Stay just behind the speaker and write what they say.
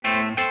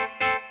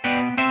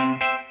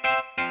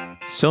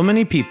So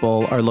many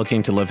people are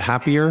looking to live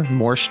happier,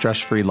 more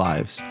stress-free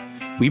lives.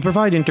 We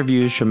provide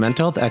interviews from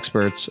mental health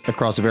experts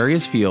across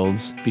various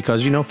fields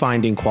because we know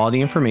finding quality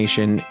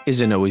information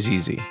isn't always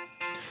easy.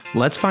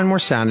 Let's find more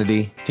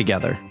sanity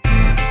together.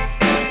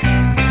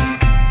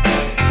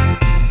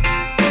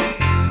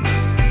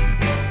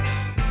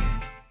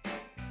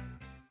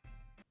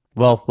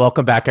 Well,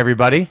 welcome back,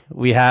 everybody.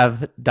 We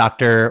have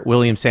Dr.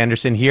 William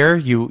Sanderson here.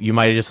 You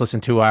might have just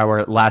listened to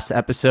our last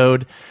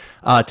episode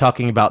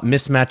talking about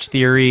mismatch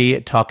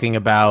theory, talking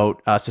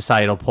about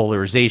societal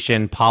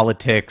polarization,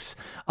 politics,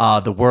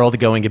 the world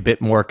going a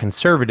bit more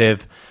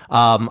conservative.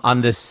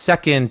 On the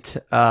second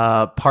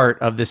part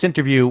of this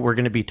interview, we're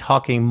going to be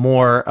talking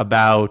more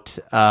about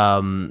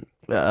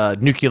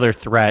nuclear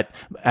threat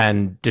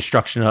and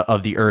destruction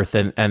of the earth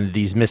and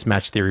these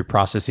mismatch theory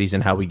processes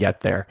and how we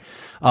get there.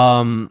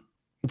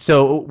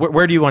 So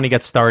where do you want to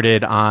get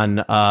started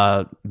on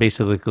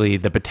basically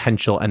the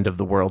potential end of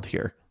the world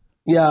here?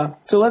 Yeah.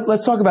 So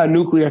let's talk about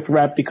nuclear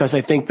threat, because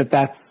I think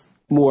that's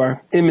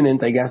more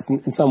imminent, I guess,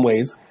 in some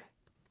ways.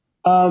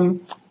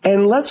 And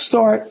let's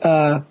start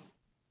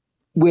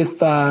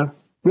with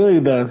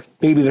really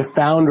maybe the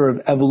founder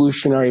of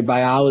evolutionary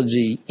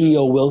biology,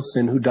 E.O.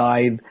 Wilson, who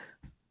died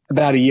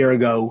about a year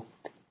ago.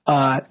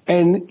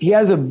 And he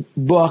has a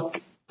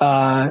book,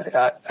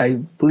 I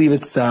believe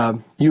it's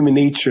Human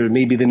Nature,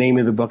 maybe the name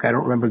of the book, I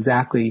don't remember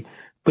exactly.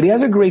 But he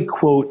has a great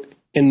quote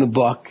in the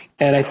book,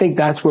 and I think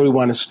that's where we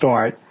want to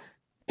start.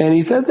 And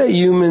he says that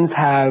humans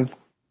have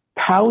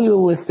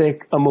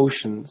Paleolithic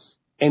emotions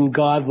and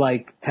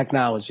godlike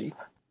technology.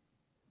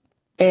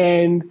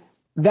 And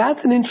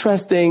that's an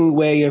interesting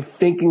way of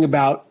thinking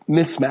about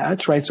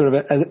mismatch, right? Sort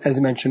of as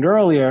I mentioned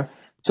earlier.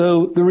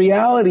 So the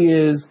reality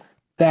is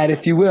that,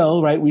 if you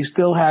will, right, we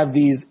still have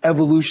these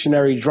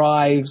evolutionary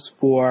drives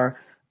for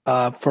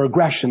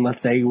aggression, let's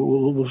say.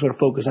 We'll sort of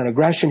focus on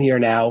aggression here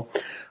now.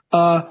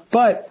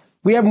 But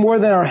we have more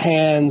than our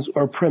hands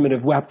or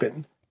primitive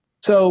weapon.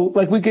 So,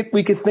 like, we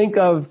could think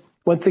of,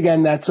 once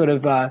again, that sort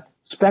of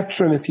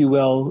spectrum, if you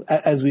will,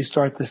 as we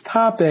start this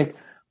topic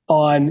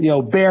on,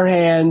 bare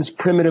hands,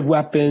 primitive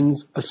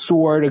weapons, a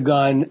sword, a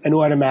gun, an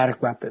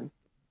automatic weapon.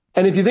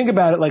 And if you think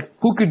about it, like,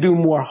 who could do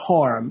more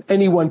harm?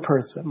 Any one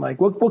person.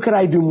 Like, what could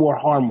I do more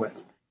harm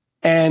with?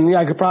 And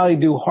I could probably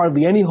do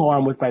hardly any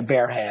harm with my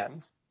bare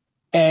hands.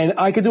 And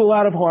I could do a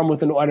lot of harm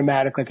with an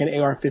automatic, like an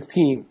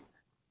AR-15.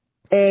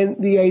 And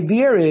the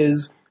idea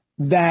is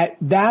that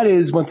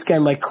is, once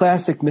again, like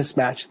classic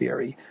mismatch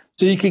theory.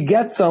 So you could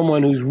get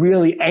someone who's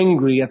really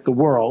angry at the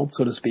world,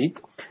 so to speak,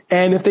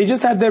 and if they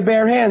just have their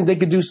bare hands, they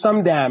could do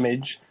some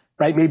damage,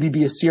 right? Maybe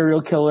be a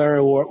serial killer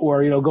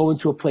or go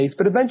into a place,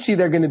 but eventually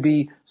they're going to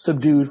be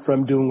subdued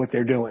from doing what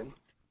they're doing.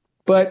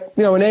 But,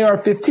 an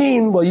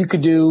AR-15, well, you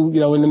could do,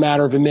 in the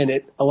matter of a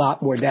minute, a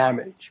lot more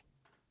damage.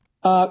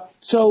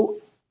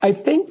 So I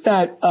think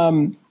that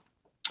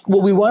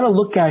what we want to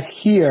look at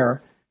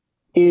here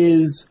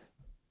is,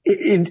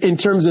 in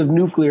terms of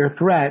nuclear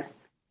threat,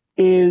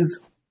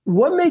 is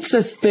what makes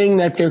us think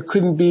that there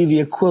couldn't be the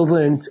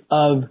equivalent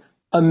of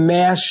a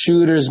mass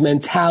shooter's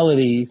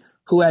mentality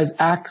who has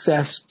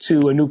access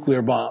to a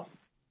nuclear bomb.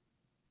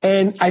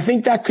 And I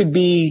think that could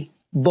be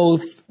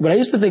both. What I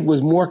used to think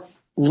was more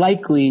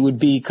likely would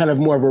be kind of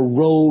more of a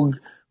rogue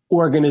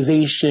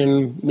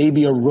organization,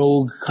 maybe a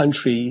rogue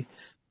country.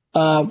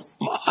 I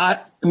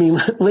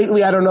mean,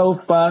 lately, I don't know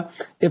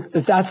if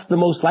that's the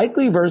most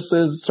likely,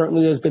 versus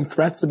certainly there's been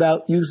threats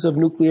about use of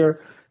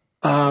nuclear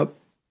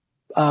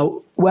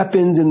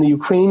weapons in the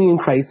Ukrainian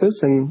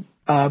crisis. And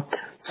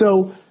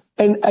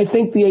and I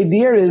think the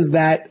idea is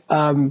that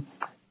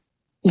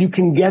you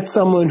can get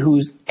someone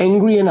who's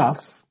angry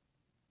enough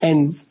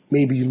and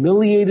maybe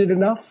humiliated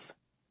enough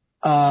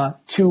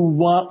to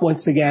want,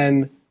 once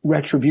again,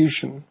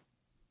 retribution.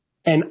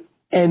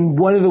 And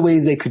one of the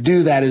ways they could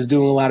do that is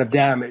doing a lot of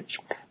damage.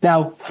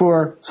 Now,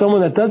 for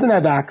someone that doesn't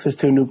have access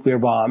to a nuclear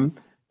bomb,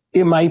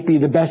 it might be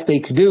the best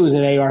they could do is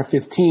an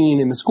AR-15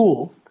 in the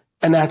school,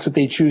 and that's what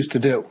they choose to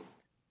do.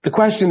 The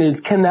question is,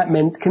 can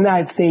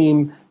that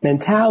same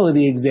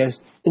mentality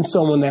exist in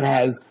someone that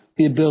has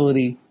the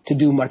ability to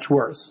do much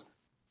worse?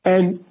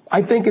 And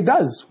I think it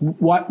does.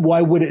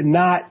 Why would it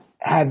not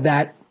have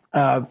that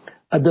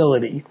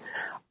ability?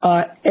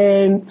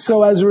 And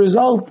so as a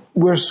result,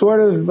 we're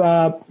sort of,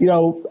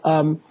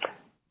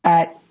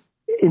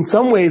 in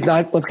some ways,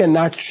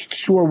 not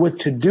sure what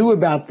to do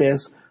about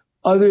this,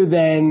 other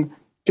than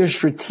just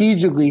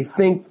strategically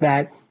think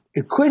that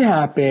it could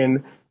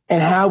happen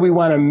and how we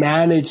want to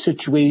manage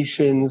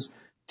situations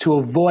to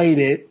avoid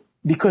it,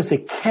 because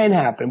it can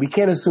happen. We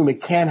can't assume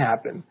it can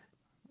happen.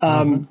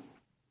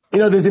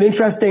 There's an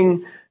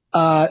interesting,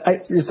 I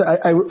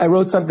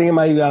wrote something in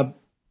my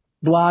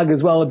blog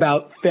as well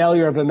about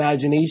failure of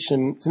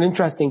imagination. It's an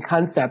interesting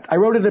concept. I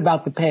wrote it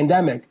about the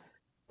pandemic,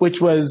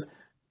 which was,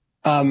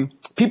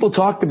 people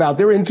talked about,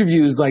 there were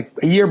interviews like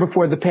a year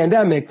before the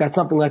pandemic that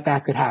something like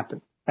that could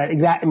happen. Right?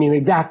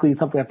 Exactly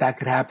something like that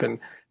could happen.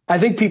 I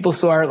think people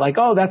saw it like,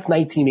 oh, that's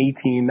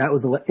 1918. That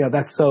was,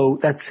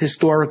 that's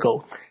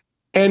historical.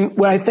 And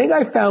what I think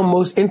I found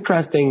most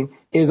interesting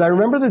is I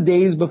remember the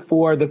days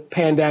before the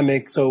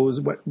pandemic. So it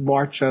was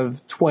March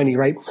of 20,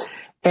 right?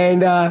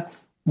 And,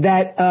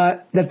 that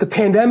the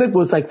pandemic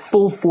was like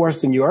full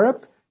force in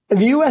Europe, and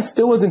the U.S.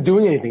 still wasn't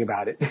doing anything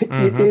about it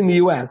in the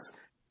U.S.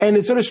 And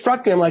it sort of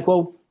struck me, I'm like,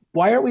 well,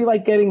 why aren't we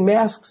like getting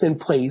masks in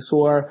place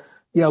or,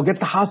 get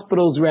the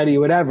hospitals ready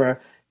or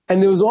whatever? And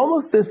there was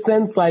almost this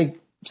sense like,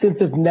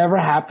 since it's never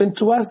happened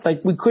to us,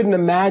 like we couldn't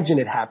imagine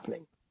it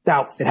happening.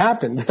 Now it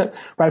happened,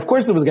 right? Of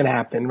course it was going to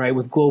happen, right?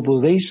 With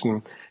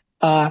globalization.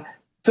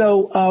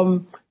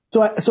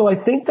 So I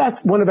think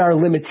that's one of our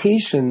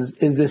limitations,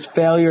 is this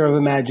failure of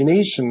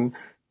imagination.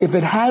 If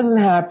it hasn't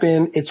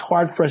happened, it's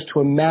hard for us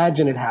to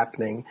imagine it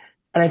happening.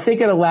 And I think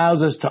it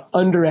allows us to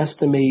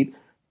underestimate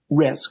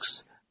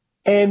risks.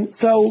 And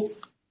so,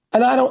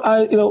 and I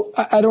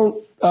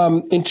don't,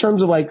 in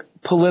terms of like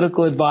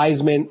political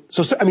advisement.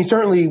 So, I mean,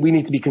 certainly we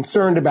need to be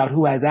concerned about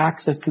who has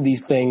access to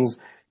these things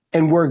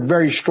and work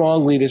very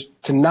strongly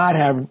to not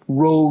have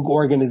rogue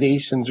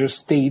organizations or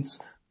states,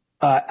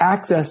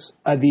 access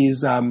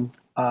these,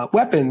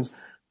 weapons.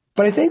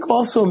 But I think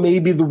also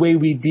maybe the way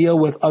we deal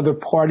with other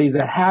parties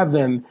that have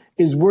them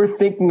is worth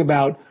thinking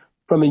about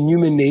from a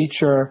human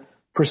nature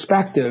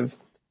perspective.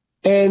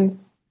 And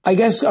I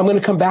guess I'm going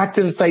to come back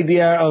to this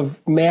idea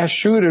of mass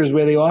shooters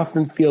where they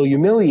often feel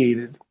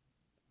humiliated.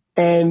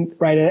 And,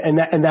 right,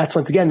 and that's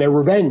once again their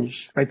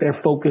revenge, right? They're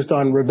focused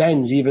on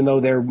revenge, even though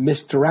they're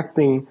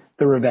misdirecting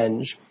the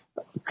revenge.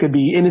 It could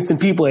be innocent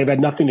people they've had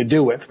nothing to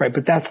do with, right?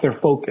 But that's their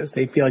focus.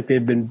 They feel like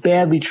they've been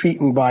badly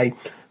treated by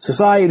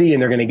society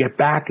and they're going to get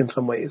back in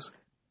some ways.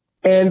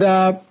 And,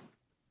 I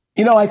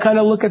kind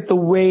of look at the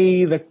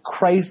way the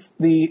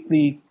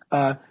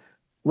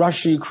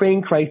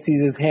Russia-Ukraine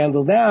crisis is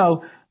handled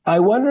now. I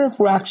wonder if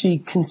we're actually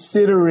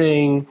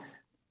considering,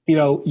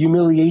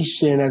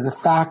 humiliation as a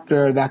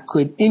factor that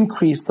could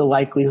increase the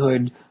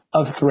likelihood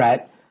of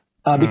threat,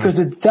 because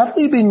it's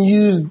definitely been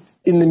used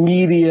in the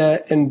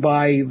media and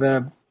by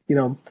the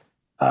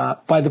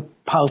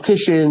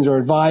politicians or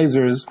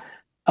advisors.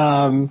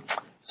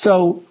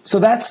 So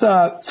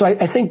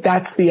I think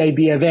that's the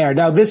idea there.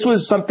 Now, this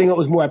was something that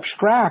was more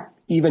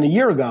abstract even a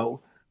year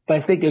ago, but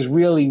I think there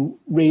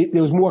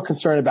was more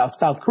concern about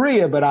South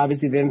Korea, but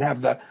obviously they didn't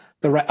have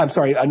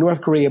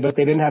North Korea, but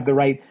they didn't have the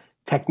right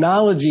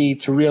technology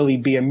to really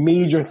be a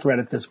major threat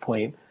at this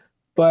point.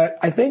 But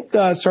I think,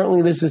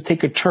 certainly this has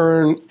taken a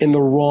turn in the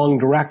wrong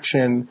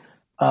direction,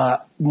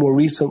 more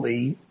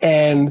recently.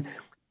 And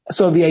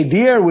so the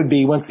idea would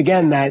be, once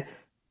again, that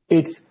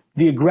it's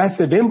the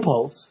aggressive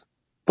impulse,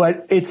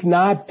 but it's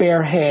not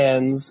bare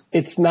hands.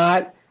 It's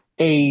not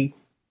a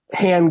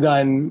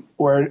handgun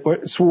or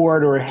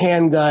sword or a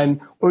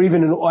handgun or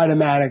even an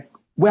automatic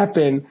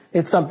weapon.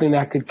 It's something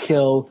that could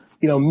kill,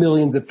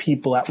 millions of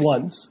people at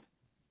once.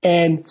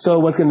 And so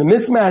what's going to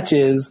mismatch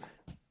is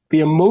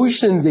the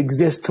emotions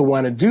exist to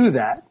want to do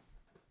that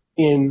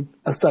in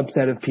a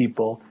subset of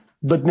people,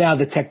 but now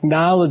the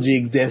technology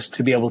exists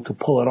to be able to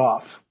pull it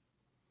off.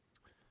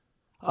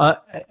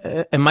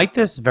 And might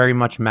this very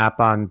much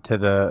map on to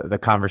the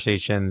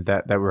conversation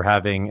that we're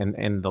having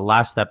in the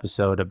last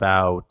episode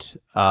about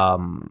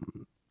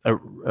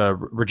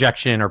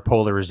rejection or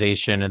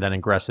polarization and then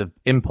aggressive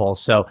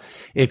impulse. So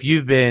if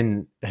you've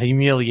been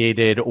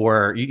humiliated,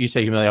 or you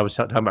say humiliated, I was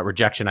talking about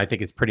rejection. I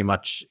think it's pretty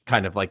much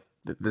kind of like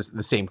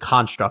the same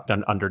construct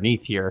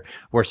underneath here,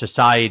 where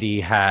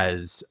society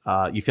has,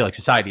 you feel like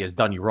society has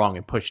done you wrong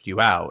and pushed you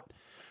out.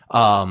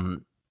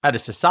 At a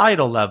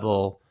societal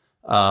level,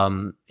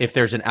 if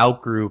there's an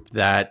outgroup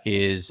that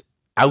is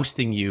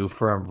ousting you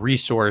from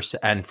resource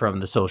and from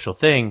the social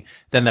thing,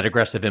 then that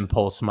aggressive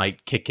impulse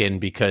might kick in,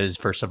 because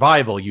for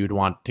survival, you'd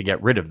want to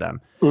get rid of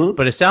them. Mm-hmm.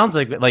 But it sounds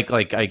like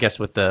I guess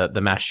with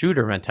the mass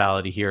shooter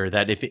mentality here,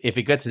 that if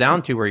it gets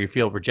down to where you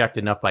feel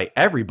rejected enough by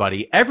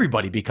everybody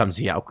becomes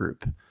the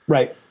outgroup.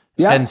 Right.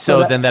 Yeah. And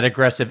so then that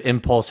aggressive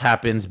impulse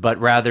happens, but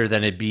rather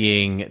than it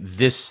being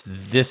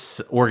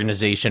this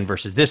organization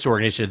versus this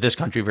organization, this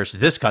country versus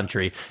this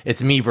country,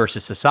 it's me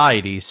versus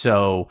society.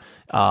 So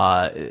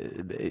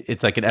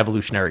it's like an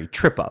evolutionary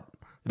trip up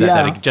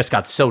that it just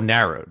got so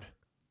narrowed.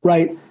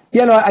 Right.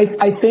 Yeah, no,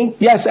 I think,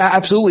 yes,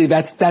 absolutely.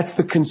 That's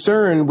the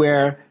concern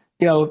where,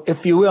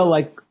 if you will,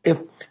 like if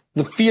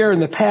the fear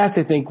in the past,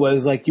 I think,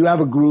 was like you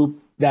have a group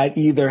that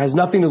either has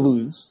nothing to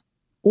lose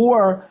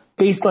or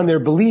based on their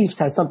beliefs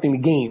has something to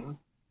gain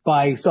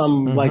by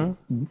some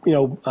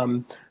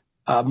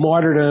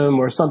martyrdom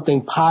or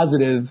something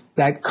positive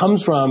that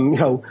comes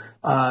from,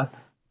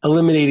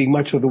 eliminating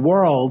much of the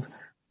world,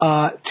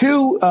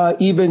 to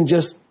even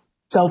just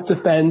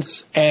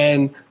self-defense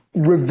and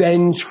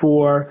revenge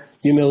for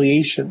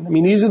humiliation. I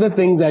mean, these are the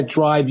things that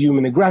drive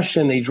human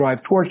aggression. They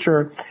drive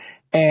torture.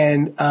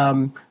 And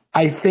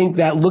I think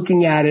that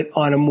looking at it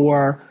on a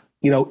more,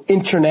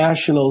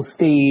 international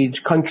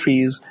stage,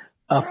 countries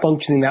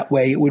functioning that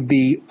way, it would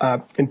be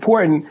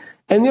important.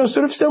 And,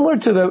 sort of similar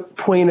to the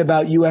point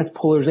about U.S.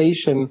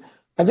 polarization,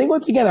 I think,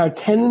 once again, our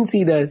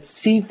tendency to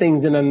see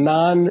things in a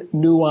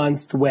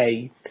non-nuanced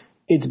way,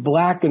 it's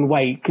black and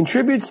white,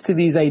 contributes to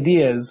these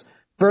ideas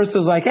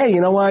versus like, hey, you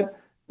know what?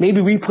 maybe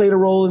we played a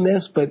role in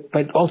this, but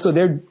also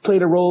they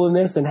played a role in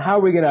this, and how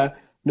are we going to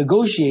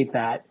negotiate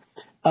that?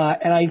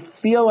 And I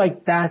feel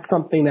like that's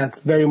something that's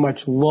very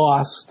much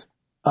lost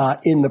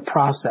in the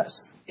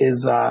process.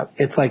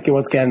 It's like,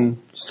 once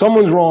again,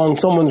 someone's wrong,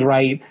 someone's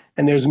right,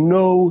 and there's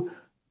no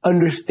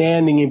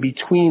understanding in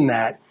between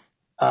that.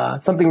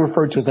 Something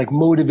referred to as like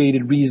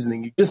motivated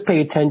reasoning. You just pay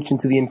attention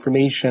to the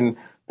information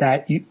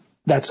that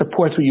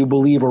supports what you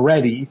believe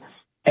already,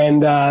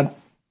 and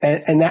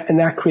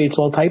that creates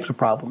all types of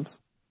problems.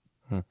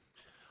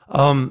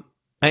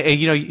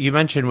 You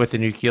mentioned with the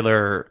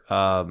nuclear,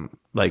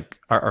 like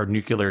our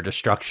nuclear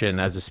destruction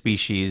as a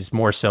species,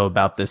 more so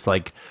about this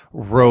like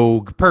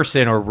rogue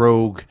person or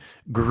rogue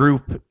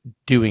group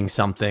doing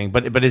something.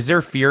 But is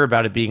there fear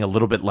about it being a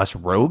little bit less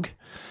rogue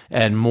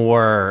and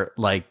more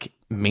like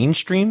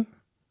mainstream?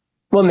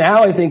 Well,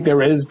 now I think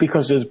there is,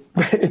 because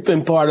it's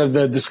been part of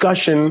the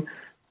discussion,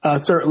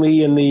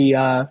 certainly in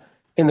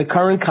the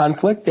current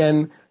conflict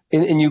and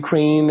in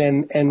Ukraine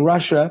and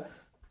Russia.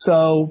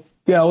 So,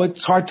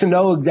 it's hard to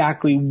know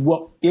exactly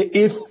what,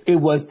 if it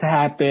was to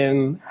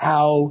happen,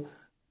 how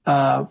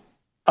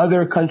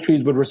other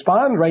countries would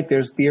respond, right?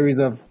 There's theories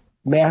of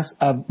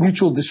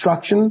mutual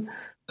destruction,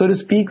 so to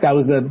speak. That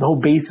was the whole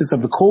basis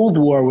of the Cold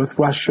War with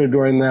Russia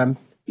during the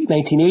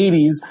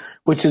 1980s,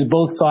 which is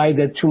both sides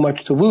had too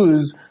much to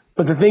lose.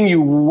 But the thing you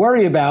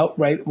worry about,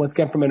 right, once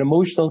again, from an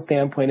emotional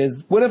standpoint,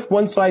 is what if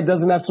one side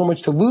doesn't have so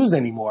much to lose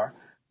anymore?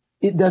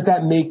 Does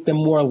that make them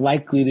more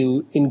likely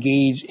to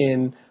engage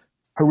in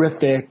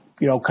horrific,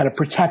 kind of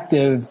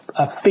protective,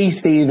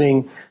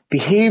 face-saving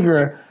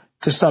behavior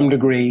to some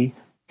degree?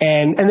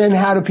 And then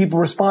how do people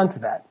respond to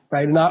that,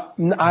 right?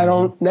 I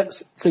don't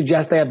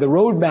suggest they have the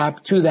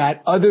roadmap to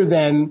that, other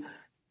than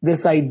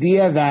this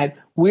idea that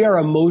we are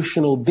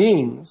emotional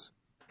beings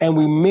and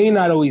we may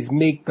not always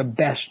make the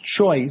best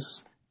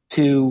choice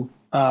to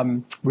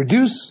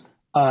reduce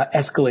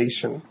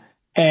escalation.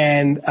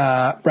 And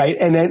right,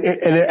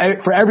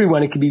 and for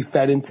everyone, it can be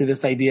fed into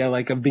this idea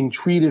like of being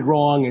treated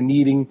wrong and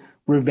needing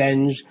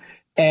revenge,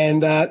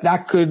 and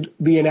that could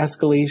be an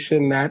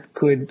escalation that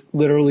could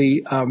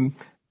literally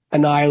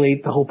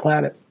annihilate the whole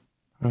planet.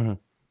 Mm-hmm.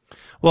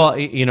 Well,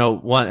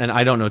 one, and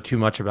I don't know too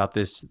much about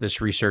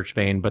this research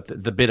vein, but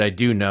the bit I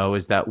do know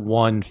is that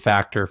one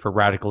factor for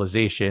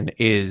radicalization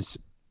is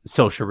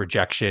social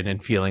rejection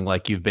and feeling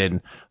like you've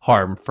been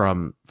harmed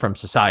from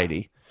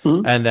society.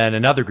 Mm-hmm. And then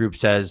another group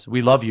says,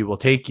 we love you, we'll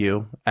take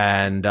you.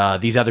 And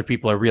these other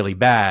people are really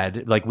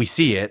bad. Like, we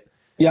see it.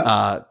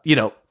 Yeah.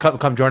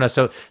 Come join us.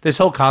 So this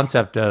whole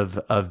concept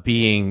of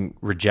being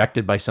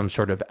rejected by some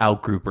sort of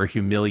outgroup or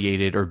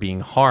humiliated or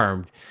being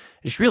harmed,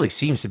 it just really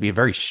seems to be a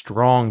very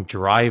strong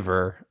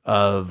driver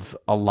of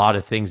a lot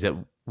of things that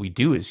we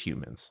do as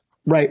humans.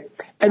 Right.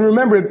 And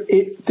remember,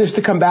 just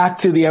to come back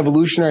to the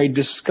evolutionary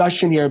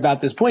discussion here about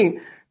this point,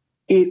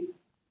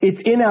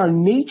 it's in our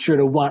nature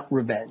to want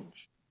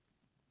revenge.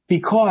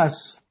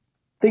 Because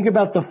think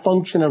about the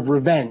function of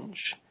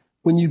revenge.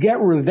 When you get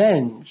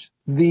revenge,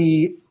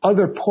 the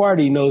other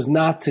party knows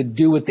not to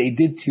do what they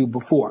did to you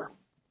before.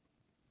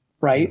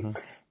 Right? Mm-hmm.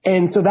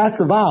 And so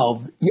that's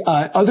evolved.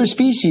 Other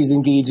species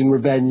engage in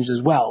revenge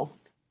as well.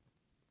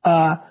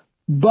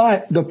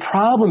 But the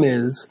problem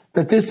is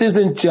that this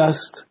isn't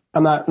just,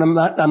 I'm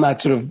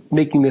not sort of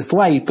making this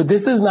light, but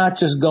this is not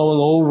just going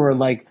over and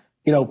like,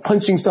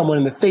 punching someone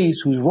in the face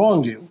who's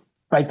wronged you,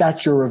 right?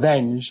 That's your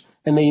revenge.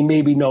 And they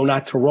maybe know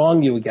not to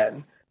wrong you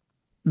again.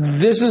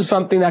 This is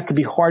something that could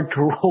be hard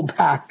to roll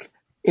back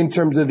in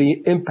terms of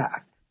the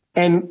impact.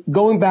 And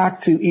going back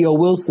to E.O.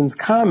 Wilson's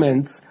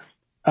comments,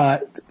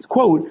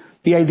 quote,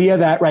 the idea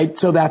that, right,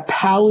 so that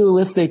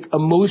Paleolithic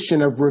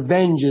emotion of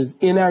revenge is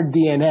in our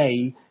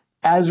DNA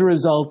as a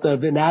result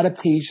of an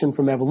adaptation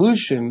from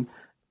evolution.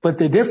 But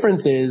the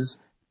difference is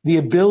the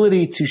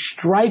ability to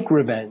strike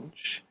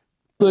revenge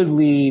could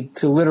lead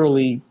to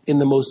literally, in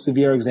the most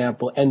severe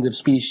example, end of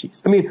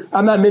species. I mean,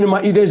 I'm not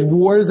minimizing. There's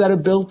wars that are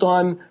built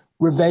on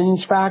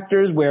revenge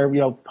factors where,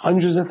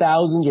 hundreds of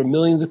thousands or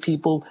millions of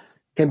people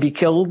can be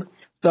killed.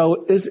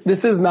 So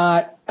this is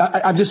not,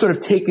 I'm just sort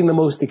of taking the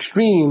most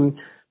extreme,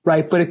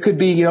 right? But it could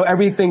be,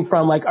 everything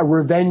from like a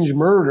revenge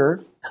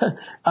murder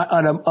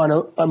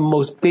on a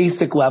most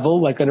basic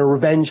level, like a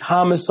revenge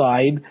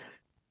homicide,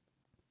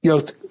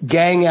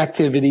 gang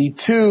activity,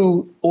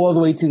 to all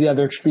the way to the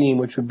other extreme,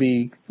 which would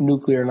be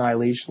nuclear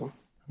annihilation.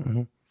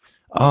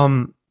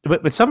 Mm-hmm.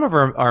 But some of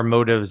our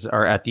motives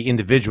are at the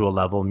individual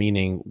level,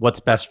 meaning what's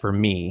best for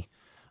me,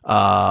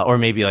 or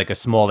maybe like a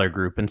smaller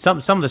group. And some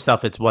of the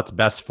stuff, it's what's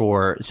best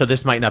for, so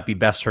this might not be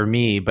best for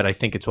me, but I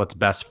think it's what's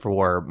best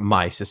for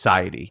my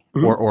society,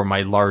 mm-hmm. or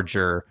my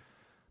larger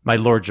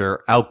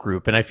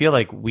outgroup. And I feel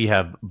like we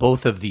have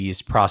both of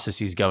these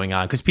processes going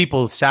on because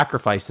people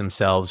sacrifice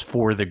themselves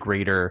for the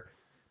greater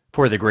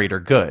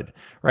good,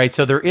 right?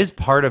 So there is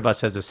part of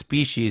us as a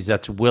species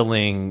that's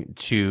willing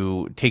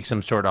to take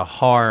some sort of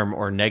harm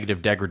or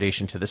negative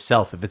degradation to the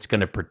self if it's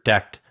going to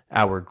protect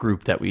our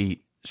group that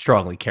we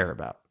strongly care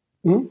about.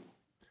 Mm-hmm.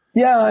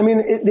 Yeah, I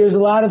mean, there's a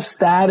lot of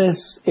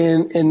status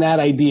in that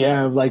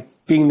idea of like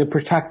being the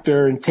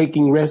protector and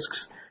taking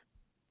risks.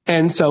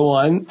 and so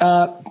on.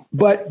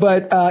 But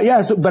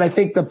I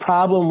think the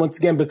problem once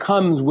again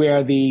becomes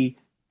where the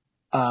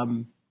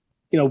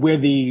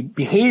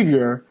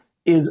behavior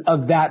is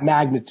of that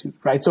magnitude,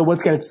 right? So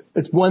once again,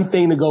 it's one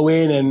thing to go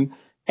in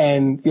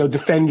and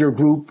defend your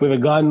group with a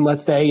gun,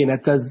 let's say, and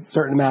that does a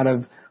certain amount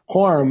of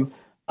harm.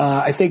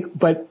 I think,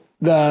 but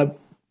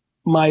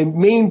my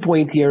main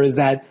point here is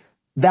that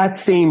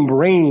same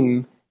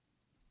brain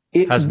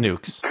has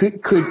nukes.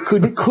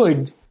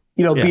 Could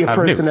be a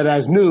person that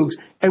has nukes,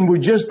 and we're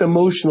just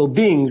emotional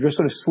beings. We're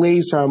sort of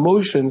slaves to our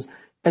emotions.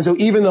 And so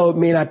even though it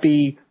may not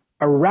be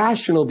a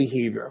rational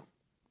behavior,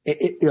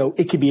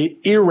 it could be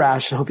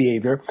irrational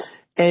behavior,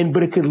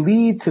 but it could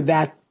lead to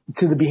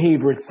the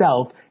behavior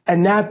itself.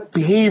 And that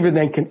behavior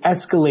then can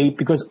escalate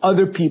because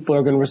other people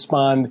are going to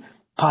respond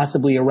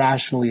possibly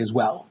irrationally as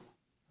well.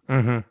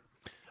 Mm-hmm.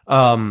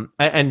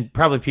 And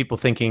probably people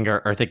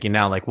are thinking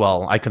now, like,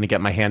 well, I couldn't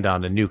get my hand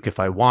on a nuke if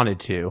I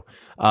wanted to.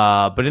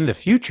 But in the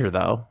future,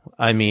 though,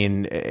 I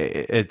mean,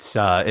 it's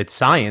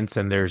science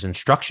and there's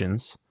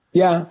instructions.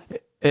 Yeah.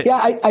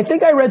 I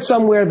think I read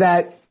somewhere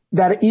that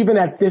even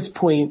at this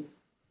point,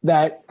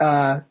 that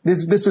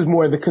this is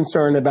more the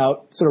concern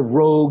about sort of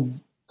rogue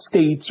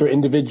states or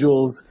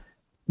individuals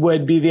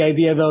would be the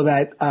idea, though,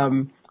 that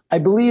I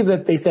believe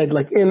that they said,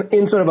 like,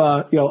 in sort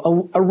of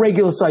a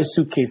regular sized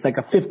suitcase, like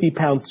a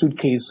 50-pound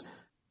suitcase,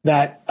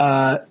 that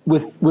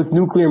with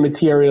nuclear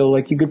material,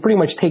 like, you could pretty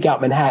much take out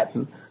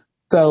Manhattan.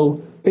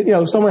 So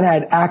if someone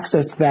had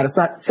access to that, it's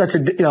not such a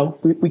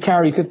we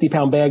carry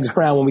 50-pound bags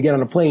around when we get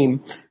on a plane,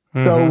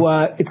 mm-hmm.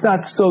 So it's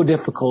not so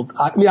difficult.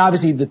 I mean,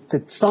 obviously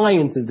the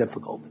science is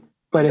difficult,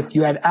 but if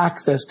you had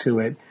access to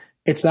it,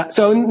 it's not.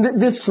 So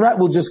this threat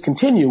will just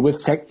continue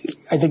with tech.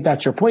 I think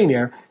that's your point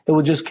here. It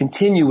will just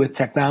continue with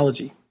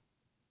technology.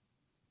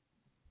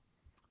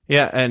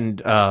 Yeah, and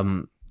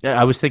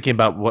I was thinking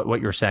about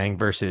what you're saying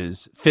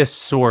versus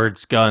fists,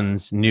 swords,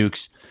 guns,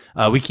 nukes.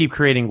 We keep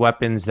creating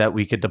weapons that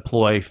we could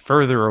deploy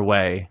further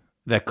away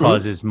that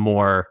causes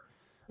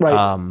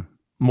mm-hmm.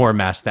 more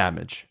mass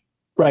damage.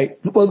 Right.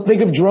 Well,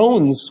 think of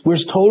drones. We're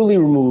totally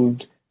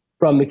removed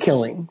from the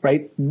killing,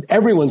 right?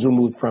 Everyone's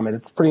removed from it.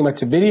 It's pretty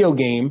much a video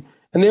game.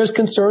 And there's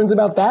concerns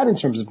about that in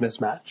terms of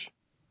mismatch.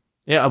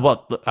 Yeah,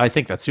 well, I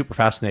think that's super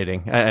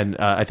fascinating. And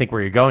I think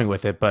where you're going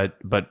with it, but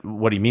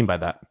what do you mean by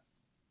that?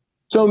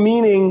 So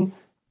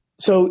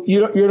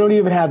you don't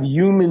even have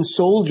human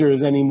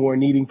soldiers anymore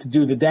needing to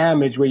do the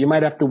damage, where you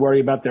might have to worry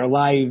about their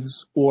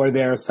lives or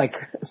their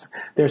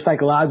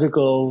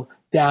psychological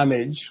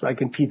damage,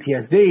 like in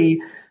PTSD.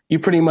 You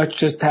pretty much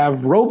just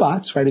have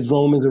robots, right? A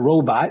drone is a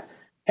robot,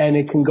 and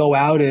it can go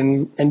out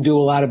and do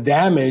a lot of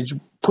damage,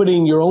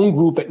 putting your own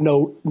group at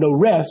no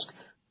risk.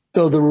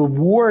 So the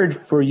reward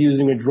for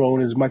using a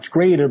drone is much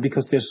greater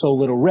because there's so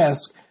little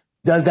risk.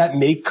 Does that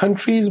make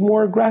countries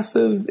more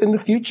aggressive in the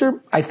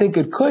future? I think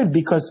it could,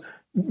 because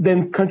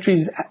then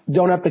countries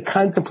don't have to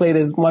contemplate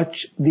as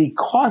much the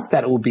cost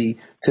that it will be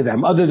to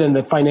them, other than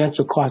the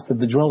financial cost of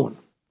the drone.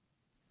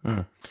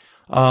 Hmm.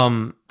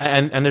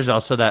 And there's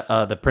also that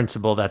the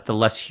principle that the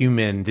less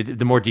human,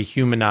 the more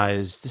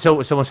dehumanized. So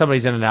when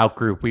somebody's in an out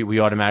group, we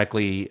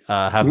automatically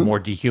have mm-hmm. more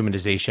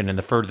dehumanization, and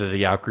the further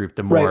the out group,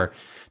 the more right.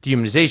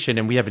 dehumanization,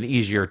 and we have an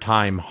easier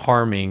time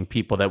harming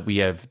people that we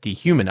have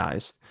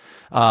dehumanized.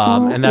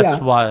 And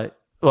that's why.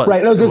 Well,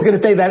 right. I was just going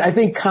to say that I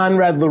think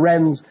Konrad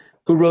Lorenz,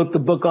 who wrote the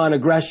book on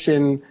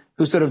aggression,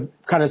 who sort of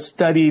kind of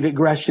studied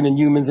aggression in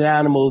humans and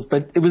animals,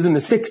 but it was in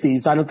the 60s.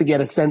 So I don't think he had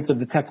a sense of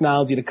the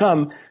technology to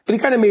come. But he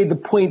kind of made the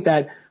point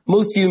that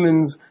most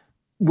humans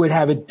would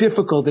have it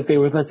difficult if they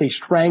were, let's say,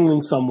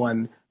 strangling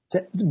someone,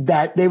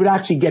 that they would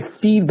actually get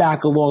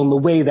feedback along the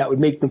way that would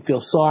make them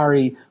feel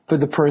sorry for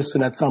the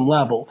person at some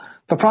level.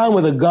 The problem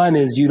with a gun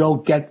is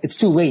it's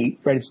too late,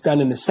 right? It's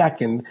done in a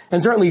second.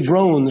 And certainly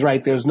drones,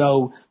 right? There's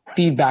no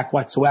feedback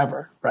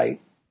whatsoever, right?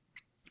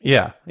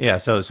 Yeah.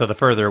 So the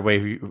further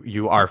away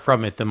you are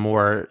from it, the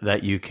more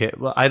that you can.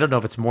 Well, I don't know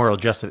if it's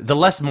the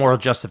less moral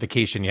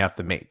justification you have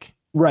to make,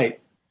 right,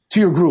 to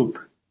your group,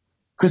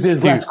 because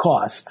there's less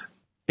cost.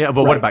 Yeah,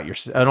 but right. What about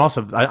yourself? And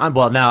also,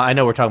 now I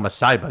know we're talking about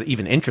side, but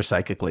even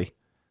intrapsychically,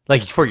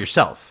 like for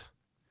yourself.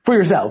 For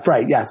yourself,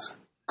 right? Yes,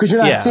 because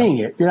you're not seeing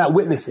it, you're not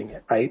witnessing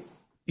it, right?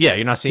 Yeah,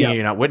 you're not seeing it,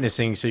 you're not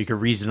witnessing, so you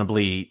could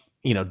reasonably,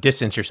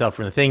 distance yourself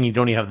from the thing. You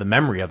don't even have the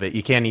memory of it.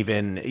 You can't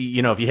even,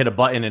 if you hit a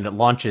button and it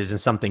launches and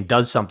something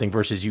does something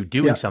versus you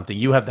doing something,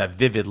 you have that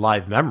vivid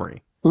live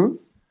memory mm-hmm.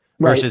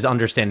 versus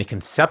understanding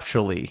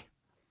conceptually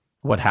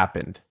what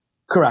happened.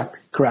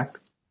 Correct.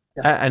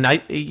 Yes. And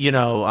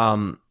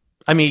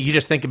you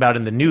just think about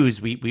in the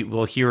news, we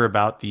will hear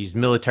about these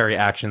military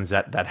actions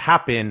that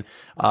happen,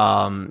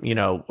 and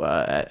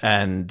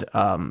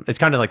it's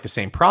kind of like the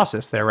same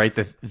process there, right?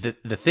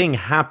 The thing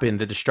happened,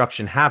 the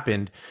destruction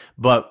happened,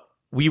 but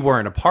we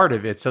weren't a part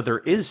of it. So there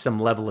is some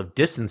level of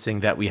distancing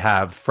that we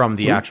have from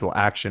the actual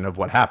action of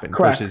what happened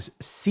versus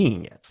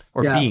seeing it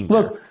or being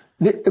there. Look,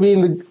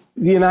 the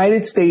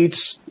United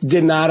States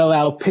did not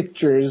allow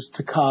pictures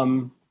to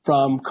come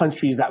from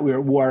countries that we were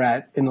at war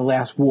in the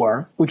last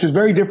war, which was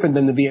very different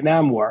than the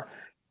Vietnam War.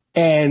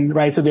 And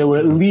right, so there were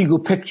illegal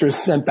pictures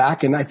sent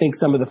back, and I think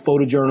some of the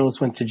photojournalists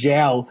went to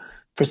jail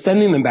for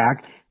sending them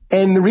back.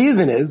 And the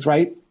reason is,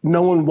 right,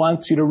 no one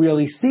wants you to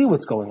really see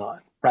what's going on,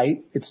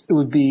 right? It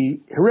would be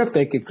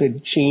horrific. It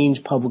could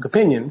change public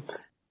opinion.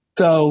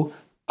 So,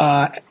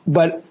 so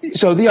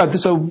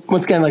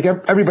once again, like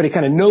everybody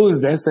kind of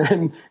knows this,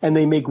 and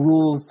they make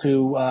rules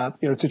to,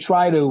 to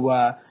try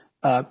to,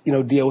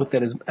 deal with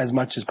it as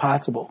much as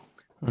possible.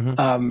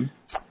 Mm-hmm.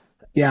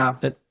 Yeah.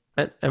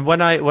 And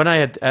when I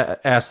had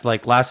asked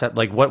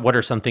what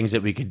are some things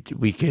that we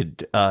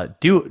could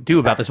do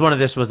about this? One of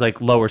this was like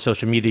lower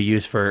social media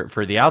use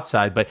for the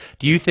outside. But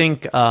do you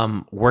think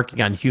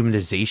working on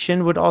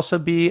humanization would also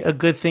be a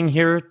good thing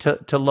here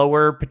to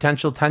lower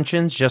potential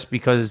tensions? Just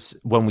because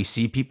when we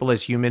see people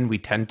as human, we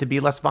tend to be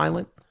less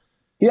violent.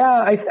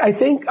 Yeah, I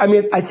think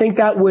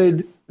that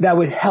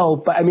would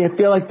help. I mean, I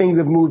feel like things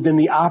have moved in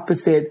the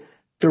opposite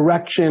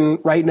direction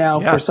right now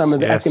for some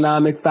of the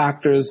economic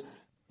factors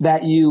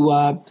that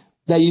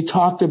you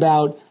talked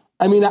about.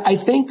 I mean, I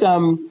think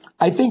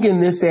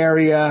in this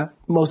area,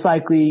 most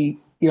likely,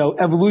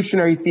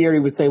 evolutionary theory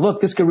would say,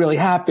 look, this could really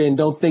happen.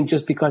 Don't think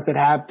just because it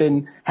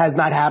has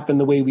not happened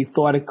the way we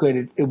thought it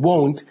could, it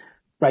won't,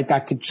 right?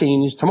 That could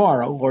change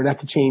tomorrow, or that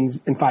could change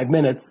in 5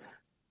 minutes.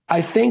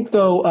 I think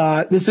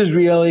though, this is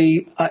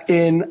really,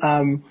 in,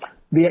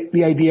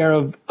 the idea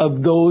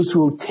of those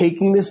who are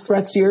taking this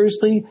threat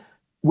seriously,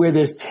 where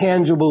there's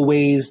tangible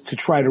ways to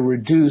try to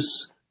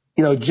reduce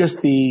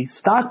just the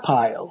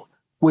stockpile,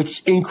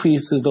 which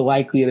increases the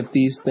likelihood of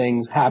these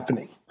things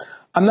happening.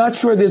 I'm not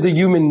sure there's a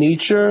human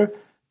nature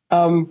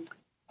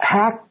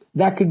hack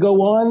that could go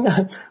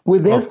on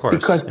with this,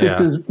 because this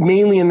is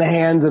mainly in the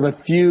hands of a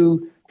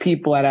few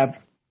people that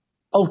have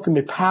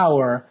ultimate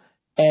power,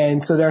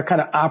 and so they're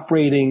kind of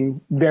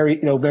operating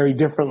very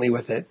differently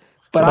with it.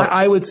 But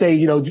I would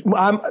say,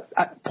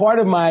 part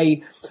of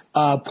my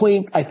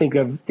point, I think,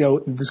 of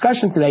the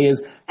discussion today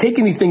is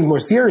taking these things more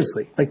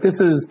seriously. Like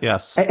this is,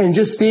 and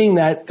just seeing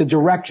that the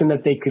direction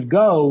that they could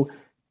go,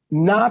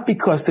 not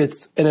because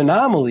it's an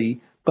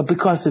anomaly, but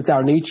because it's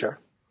our nature.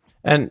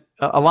 And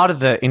a lot of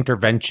the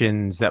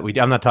interventions that we do,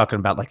 I'm not talking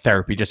about like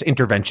therapy, just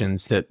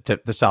interventions to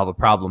solve a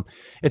problem.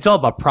 It's all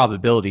about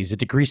probabilities. It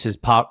decreases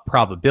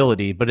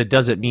probability, but it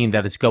doesn't mean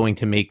that it's going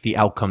to make the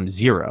outcome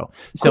zero.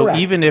 So Correct.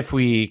 Even if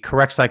we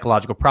correct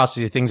psychological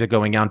processes, things are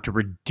going on to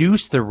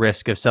reduce the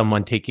risk of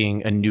someone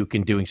taking a nuke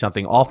and doing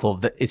something awful,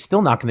 it's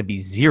still not going to be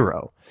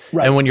zero.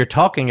 Right. And when you're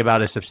talking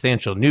about a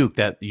substantial nuke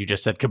that you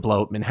just said could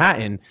blow up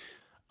Manhattan,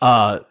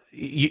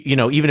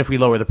 even if we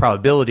lower the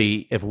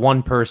probability, if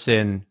one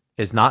person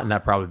is not in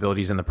that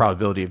probability, is in the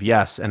probability of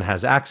yes and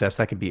has access,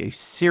 that could be a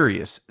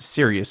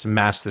serious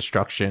mass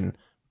destruction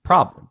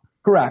problem.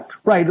 Correct.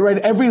 Right.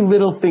 Every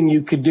little thing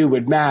you could do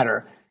would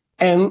matter.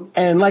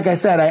 And like I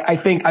said, I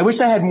think I wish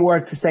I had more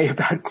to say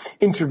about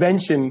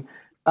intervention.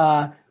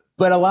 But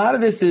a lot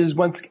of this is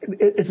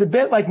it's a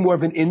bit like more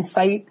of an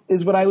insight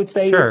is what I would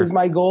say is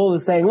my goal,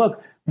 is saying,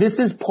 look, this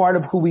is part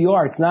of who we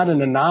are. It's not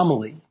an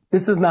anomaly.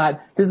 This is not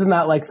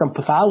like some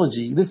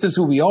pathology. This is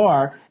who we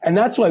are. And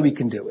that's why we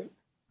can do it.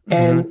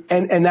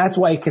 And that's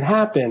why it can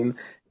happen.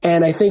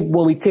 And I think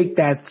when we take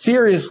that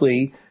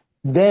seriously,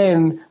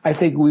 then I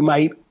think we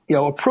might,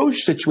 approach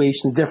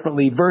situations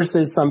differently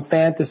versus some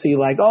fantasy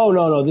like, oh,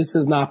 no, this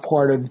is not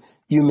part of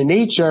human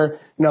nature.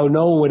 No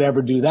one would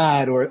ever do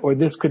that, or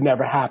this could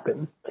never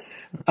happen.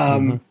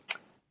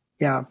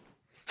 Yeah.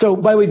 So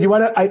by the way, do you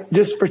want to,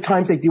 just for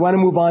time's sake, do you want to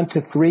move on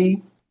to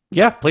 3?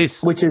 Yeah,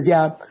 please. Which is,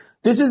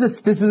 this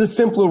is a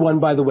simpler one,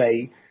 by the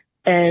way.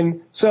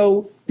 And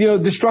so,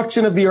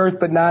 destruction of the earth,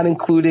 but not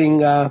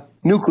including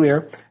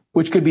nuclear,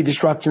 which could be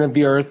destruction of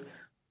the earth.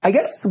 I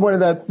guess one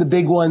of the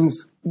big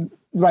ones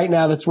right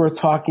now that's worth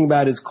talking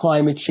about is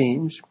climate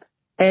change.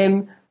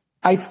 And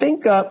I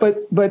think,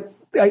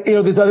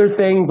 there's other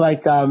things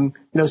like,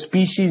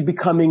 species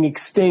becoming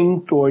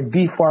extinct or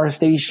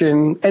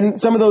deforestation. And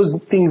some of those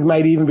things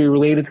might even be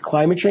related to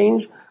climate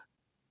change.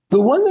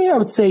 The one thing I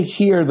would say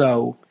here,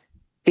 though,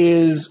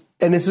 is,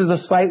 and this is a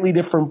slightly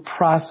different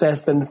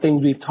process than the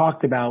things we've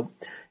talked about,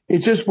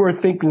 it's just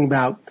worth thinking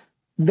about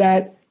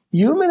that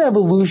human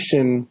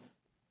evolution,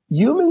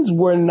 humans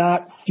were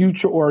not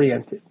future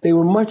oriented. They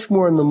were much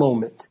more in the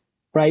moment,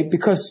 right?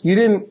 Because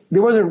there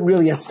wasn't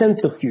really a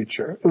sense of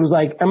future. It was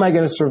like, am I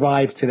going to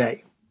survive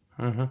today?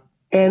 Mm-hmm.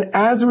 And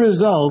as a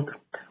result,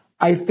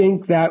 I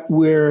think that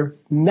we're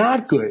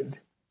not good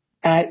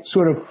at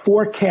sort of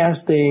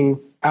forecasting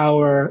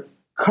our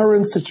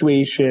current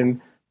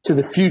situation to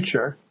the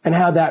future and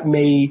how that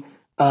may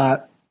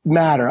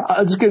matter.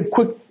 I'll just give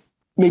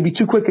maybe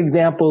 2 quick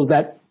examples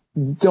that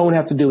don't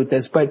have to do with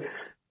this. But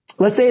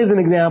let's say as an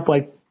example,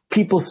 like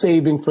people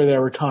saving for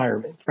their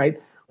retirement, right?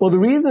 Well, the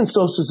reason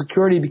Social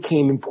Security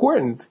became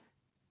important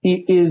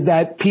is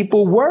that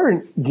people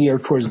weren't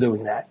geared towards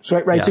doing that.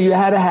 So, right? Yes. So you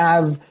had to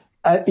have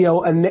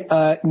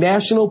a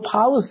national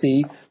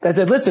policy that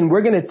said, listen,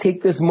 we're going to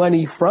take this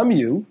money from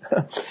you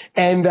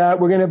and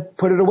we're going to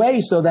put it away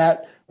so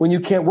that when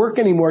you can't work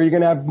anymore, you're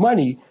going to have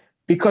money,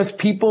 because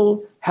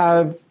people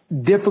have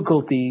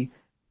difficulty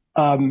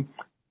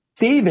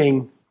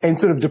saving and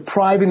sort of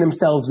depriving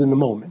themselves in the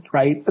moment,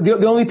 right?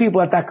 The only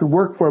people that could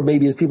work for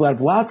maybe is people that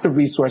have lots of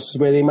resources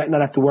where they might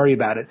not have to worry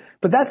about it.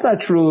 But that's not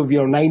true of,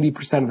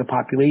 90% of the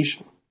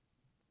population.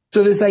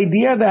 So this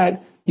idea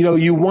that,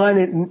 you want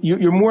it,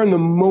 you're more in the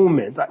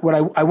moment.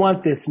 I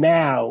want this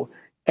now,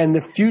 and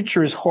the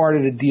future is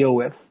harder to deal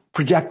with.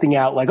 Projecting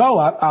out like, oh,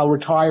 I'll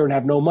retire and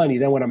have no money.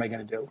 Then what am I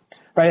going to do?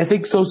 Right? I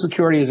think Social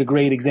Security is a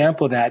great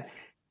example of that.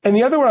 And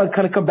the other one, I'll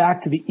kind of come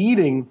back to the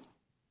eating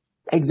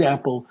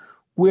example,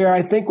 where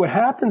I think what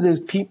happens is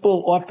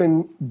people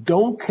often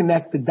don't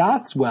connect the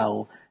dots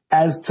well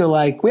as to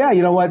like, well, yeah,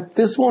 you know what?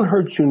 This won't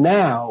hurt you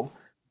now,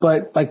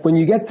 but like when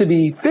you get to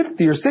be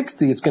 50 or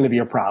 60, it's going to be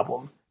a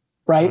problem,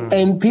 right?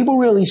 And people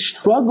really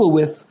struggle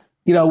with,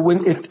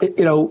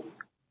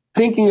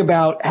 thinking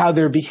about how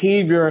their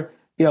behavior,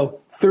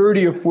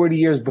 30 or 40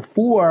 years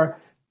before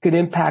could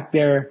impact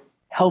their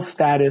health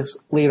status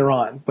later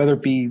on, whether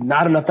it be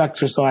not enough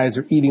exercise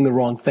or eating the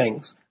wrong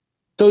things.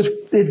 So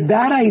it's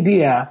that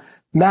idea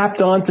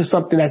mapped onto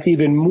something that's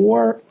even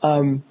more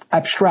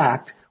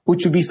abstract,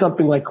 which would be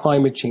something like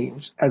climate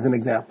change, as an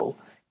example.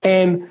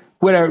 And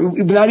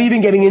not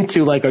even getting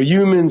into like, are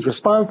humans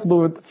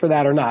responsible for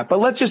that or not? But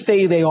let's just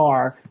say they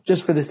are,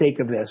 just for the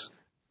sake of this.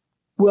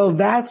 Well,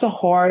 that's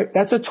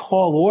a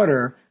tall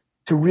order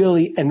to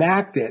really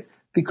enact it,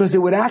 because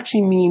it would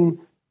actually mean,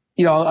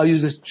 I'll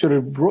use this sort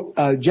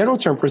of general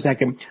term for a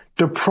second,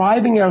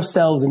 depriving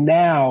ourselves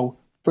now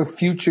for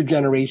future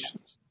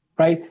generations,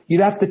 right?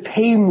 You'd have to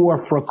pay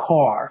more for a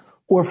car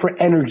or for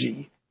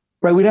energy,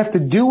 right? We'd have to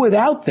do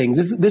without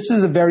things. This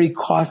is a very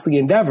costly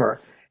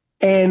endeavor.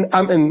 And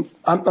I'm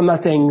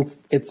not saying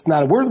it's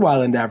not a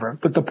worthwhile endeavor,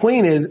 but the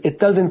point is it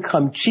doesn't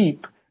come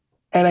cheap.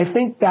 And I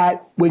think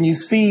that when you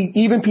see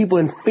even people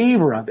in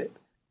favor of it,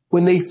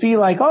 when they see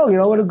like, oh, you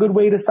know what a good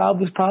way to solve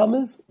this problem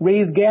is?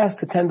 Raise gas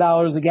to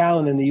 $10 a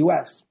gallon in the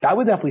U.S. That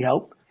would definitely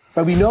help.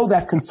 But we know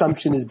that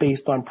consumption is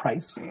based on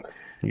price.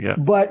 Yeah.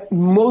 But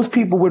most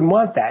people wouldn't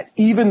want that,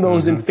 even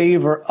those in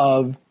favor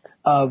of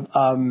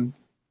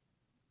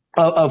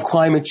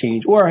climate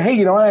change. Or,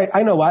 hey,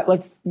 I know what?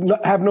 Let's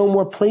have no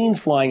more planes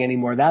flying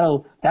anymore.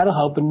 That'll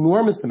help an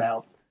enormous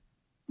amount.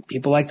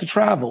 People like to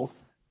travel.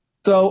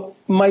 So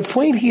my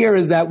point here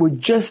is that we're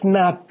just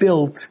not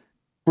built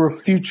for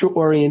future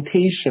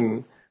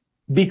orientation,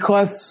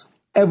 because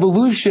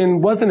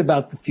evolution wasn't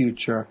about the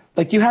future.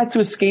 Like, you had to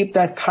escape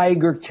that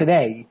tiger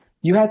today.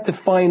 You had to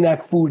find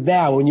that food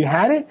now. When you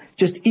had it,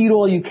 just eat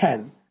all you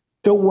can.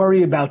 Don't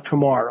worry about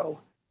tomorrow.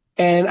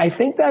 And I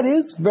think that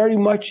is very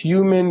much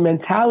human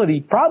mentality,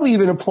 probably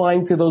even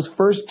applying to those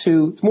first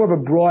two. It's more of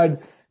a broad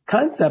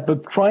concept,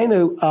 but trying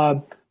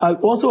to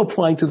also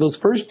applying to those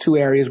first two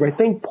areas, where I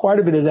think part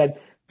of it is that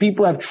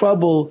people have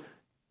trouble.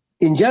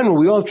 In general,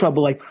 we all have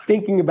trouble like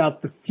thinking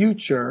about the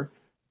future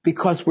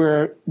because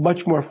we're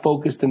much more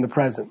focused in the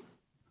present.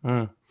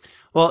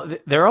 Well,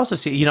 they're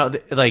also, you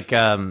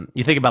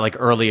think about like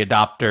early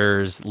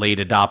adopters, late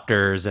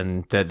adopters,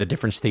 and the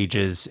different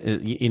stages,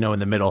 in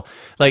the middle.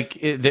 Like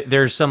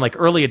there's some like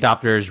early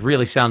adopters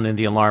really sounding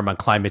the alarm on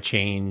climate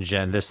change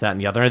and this, that,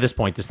 and the other. At this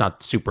point, it's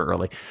not super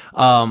early.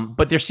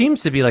 But there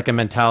seems to be like a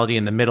mentality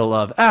in the middle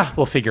of,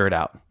 we'll figure it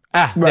out.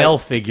 Right. They'll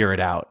figure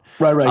it out.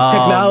 Right.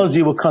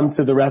 Technology will come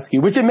to the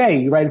rescue, which it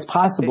may, right? It's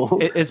possible.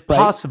 It's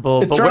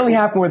possible. It certainly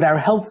happened with our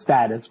health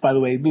status, by the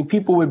way. I mean,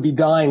 people would be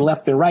dying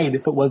left and right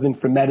if it wasn't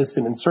for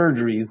medicine and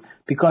surgeries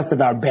because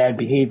of our bad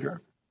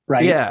behavior,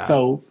 right? Yeah.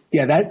 So,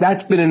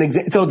 that's been an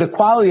example. So the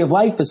quality of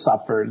life has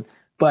suffered,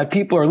 but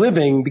people are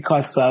living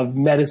because of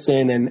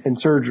medicine and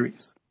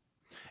surgeries.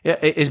 Yeah,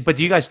 but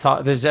do you guys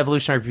talk, does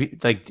evolutionary,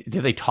 like,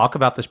 do they talk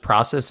about this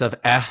process of,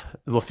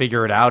 we'll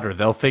figure it out, or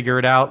they'll figure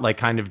it out? Like,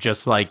 kind of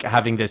just like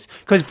having this,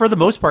 because for the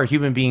most part,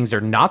 human beings are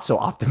not so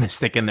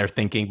optimistic in their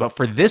thinking. But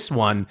for this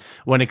one,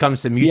 when it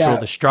comes to mutual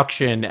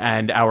destruction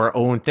and our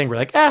own thing, we're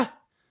like,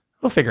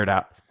 we'll figure it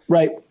out.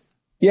 Right.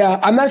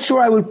 Yeah. I'm not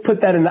sure I would put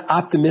that in the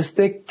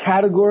optimistic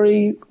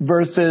category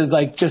versus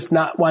like just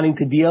not wanting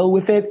to deal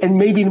with it. And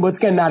maybe, once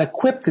again, not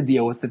equipped to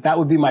deal with it. That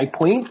would be my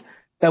point.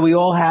 That we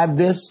all have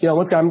this,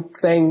 once again, I'm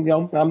saying,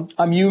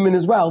 I'm human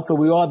as well. So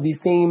we all have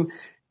these same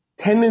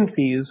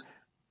tendencies.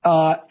 So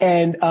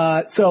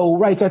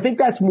I think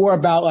that's more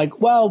about like,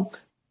 well,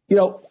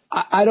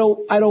 I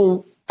don't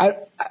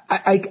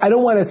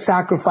want to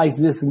sacrifice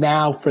this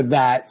now for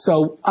that.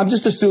 So I'm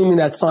just assuming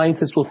that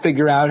scientists will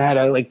figure out how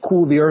to like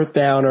cool the earth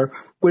down or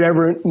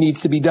whatever needs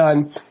to be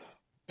done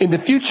in the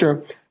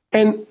future.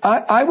 And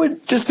I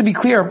would, just to be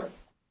clear,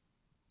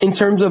 in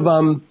terms of,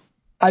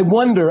 I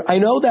wonder, I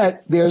know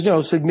that there's,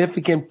 a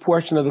significant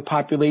portion of the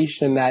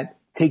population that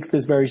takes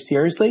this very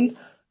seriously.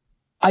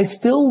 I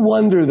still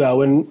wonder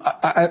though, and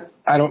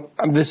I don't,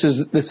 this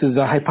is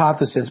a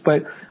hypothesis,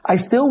 but I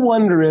still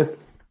wonder if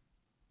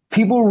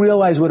people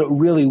realize what it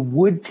really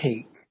would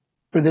take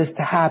for this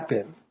to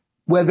happen,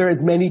 whether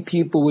as many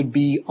people would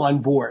be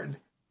on board.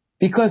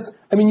 Because,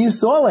 you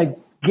saw like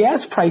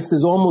gas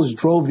prices almost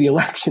drove the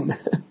election.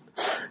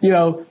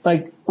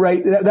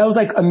 Right. That was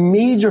like a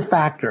major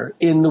factor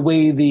in the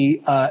way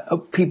the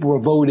people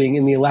were voting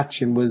in the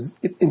election was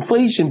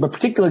inflation, but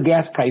particular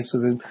gas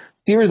prices.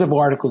 series of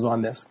articles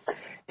on this.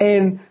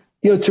 And,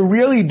 to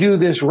really do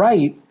this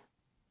right,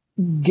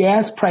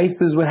 gas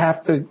prices would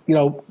have to,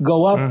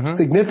 go up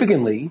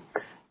significantly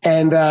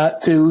and,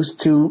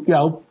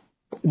 to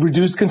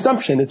reduce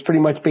consumption. It's pretty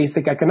much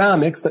basic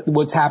economics, that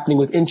what's happening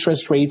with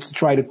interest rates to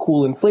try to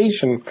cool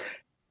inflation.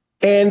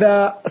 And,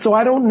 so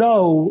I don't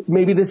know,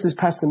 maybe this is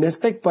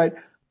pessimistic, but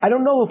I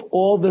don't know if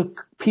all the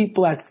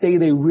people that say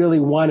they really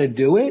want to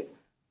do it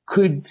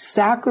could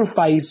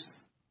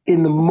sacrifice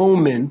in the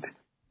moment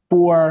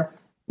for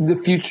the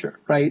future,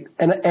 right?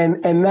 And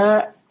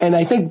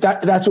I think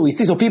that's what we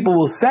see. So people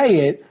will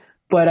say it,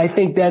 but I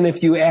think then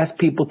if you ask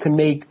people to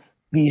make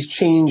these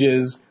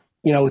changes,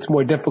 it's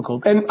more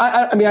difficult. And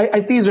I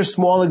mean, these are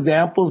small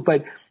examples,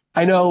 but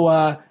I know,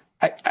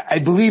 I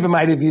believe it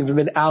might have even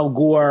been Al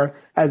Gore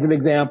as an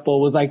example,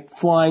 was like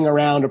flying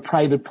around a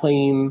private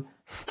plane,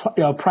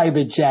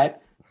 private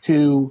jet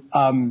to,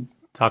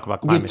 talk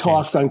about climate give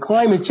talks on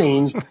climate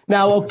change.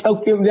 Now,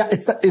 okay,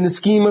 it's in the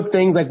scheme of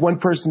things, like one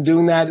person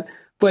doing that,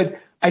 but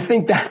I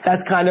think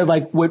that's kind of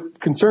like what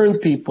concerns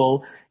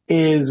people,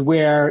 is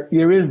where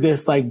there is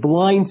this like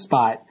blind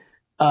spot,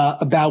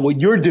 about what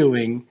you're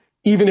doing,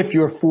 even if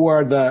you're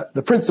for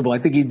the principle. I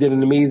think he did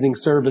an amazing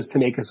service to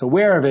make us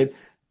aware of it.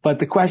 But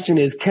the question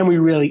is, can we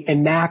really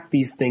enact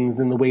these things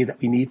in the way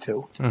that we need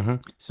to? Mm-hmm.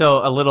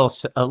 So a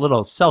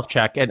little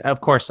self-check. And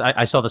of course,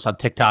 I saw this on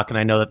TikTok, and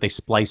I know that they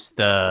splice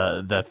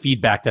the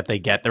feedback that they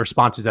get, the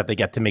responses that they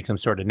get, to make some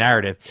sort of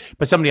narrative.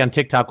 But somebody on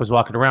TikTok was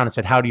walking around and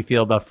said, how do you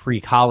feel about free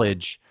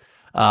college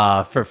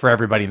for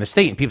everybody in the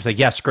state? And people said,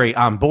 yes, great,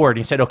 on board.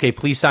 And he said, okay,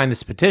 please sign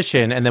this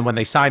petition. And then when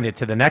they signed it,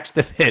 to the next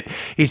of it,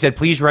 he said,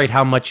 please write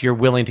how much you're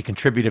willing to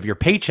contribute of your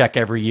paycheck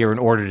every year in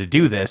order to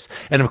do this.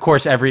 And of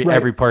course,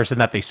 every person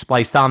that they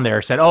spliced on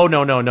there said, oh,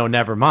 no,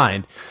 never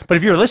mind. But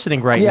if you're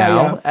listening right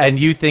now and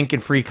you think in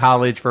free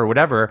college for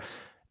whatever,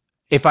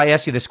 if I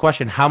ask you this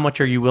question, how much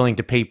are you willing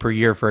to pay per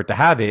year for it to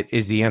have it?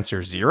 Is the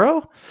answer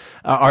zero?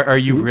 Are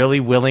you really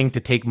willing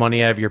to take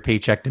money out of your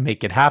paycheck to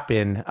make it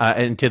happen?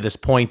 And to this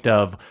point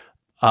of,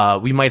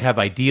 we might have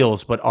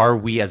ideals, but are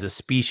we as a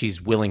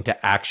species willing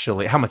to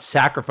actually, how much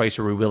sacrifice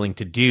are we willing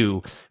to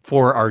do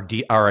for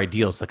our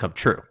ideals to come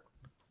true?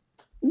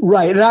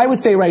 Right. And I would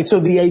say, right,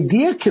 so the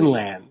idea can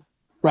land,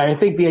 right? I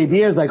think the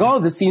idea is like, oh,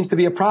 this seems to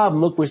be a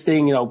problem. Look, we're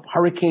seeing,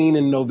 hurricane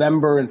in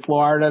November in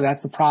Florida.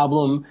 That's a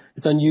problem.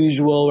 It's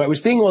unusual, right? We're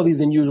seeing all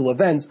these unusual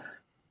events.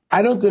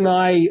 I don't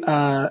deny,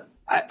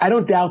 I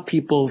don't doubt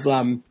people's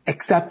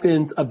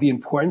acceptance of the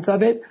importance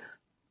of it.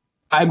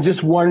 I'm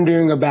just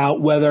wondering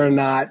about whether or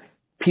not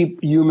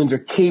humans are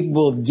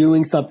capable of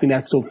doing something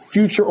that's so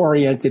future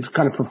oriented,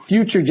 kind of for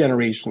future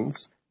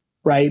generations,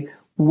 right?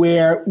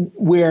 Where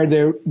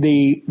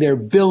they're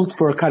built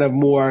for kind of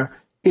more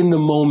in the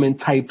moment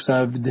types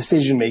of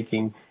decision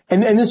making.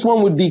 And this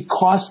one would be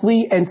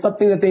costly and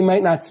something that they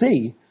might not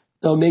see.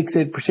 So it makes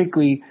it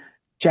particularly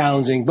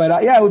challenging. But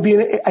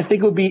I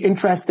think it would be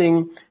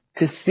interesting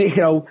to see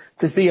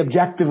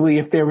objectively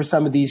if there were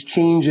some of these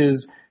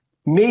changes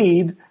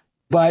made.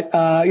 But,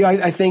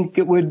 I think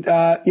it would,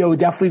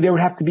 definitely there would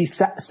have to be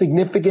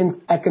significant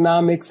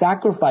economic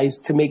sacrifice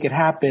to make it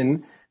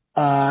happen.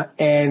 Not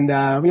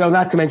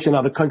to mention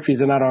other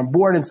countries are not on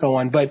board and so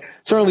on, but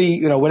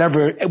certainly,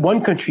 whatever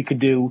one country could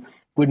do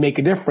would make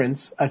a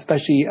difference,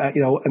 especially,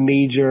 a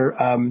major,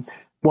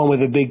 one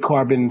with a big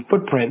carbon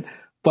footprint.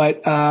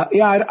 But,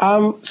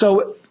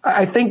 so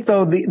I think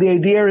though the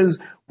idea is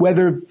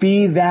whether it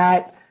be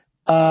that,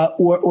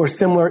 or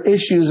similar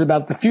issues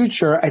about the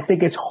future, I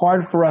think it's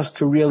hard for us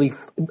to really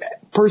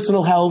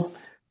personal health,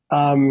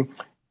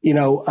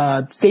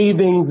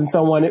 savings and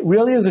so on. It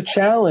really is a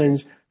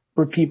challenge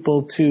for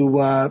people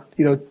to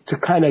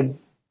kind of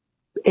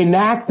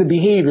enact the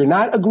behavior,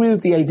 not agree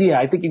with the idea.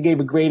 I think you gave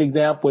a great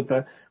example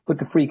with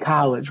the free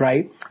college,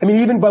 right? I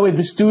mean, even by the way,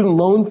 the student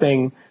loan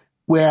thing,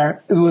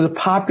 where it was a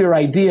popular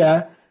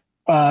idea,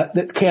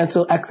 that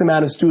cancel X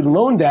amount of student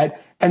loan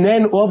debt. And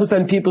then all of a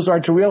sudden people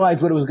started to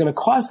realize what it was going to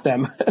cost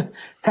them,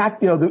 tax-wise.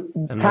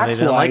 They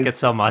didn't like it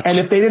so much. And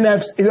if they didn't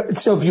have,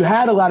 so if you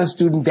had a lot of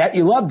student debt,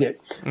 you loved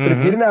it. But if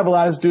you didn't have a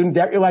lot of student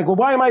debt, you're like, well,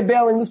 why am I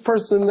bailing this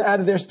person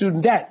out of their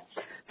student debt?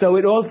 So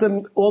it all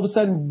of a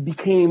sudden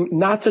became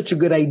not such a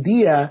good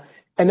idea.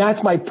 And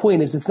that's my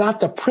point, is it's not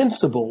the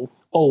principle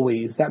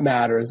always that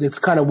matters. It's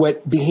kind of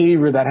what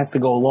behavior that has to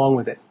go along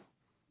with it.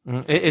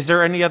 Is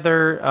there any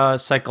other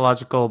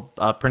psychological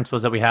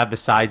principles that we have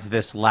besides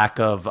this lack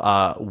of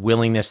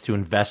willingness to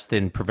invest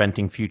in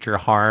preventing future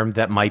harm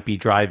that might be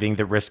driving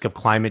the risk of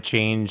climate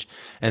change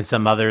and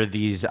some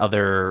these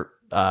other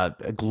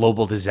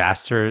global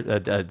disasters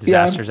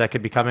that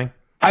could be coming?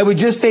 I would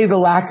just say the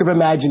lack of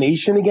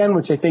imagination again,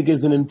 which I think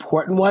is an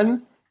important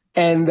one.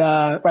 And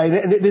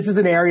this is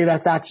an area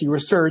that's actually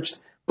researched.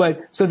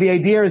 But so the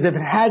idea is if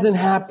it hasn't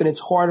happened, it's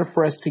harder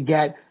for us to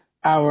get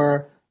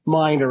our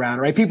mind around,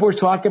 right? People were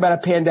talking about a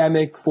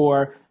pandemic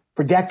for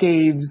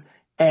decades,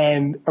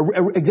 and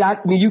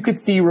you could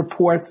see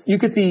reports, you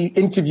could see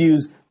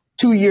interviews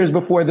 2 years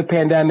before the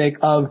pandemic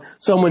of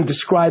someone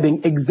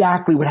describing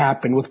exactly what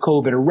happened with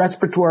COVID, a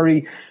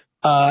respiratory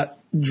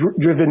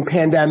driven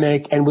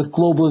pandemic and with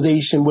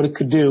globalization, what it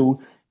could do.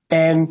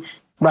 And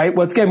right,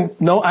 once again,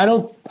 no,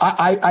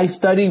 I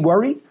study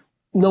worry.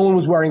 No one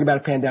was worrying about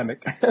a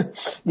pandemic,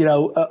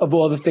 of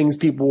all the things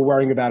people were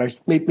worrying about.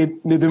 Maybe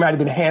there might have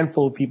been a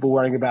handful of people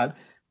worrying about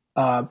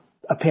a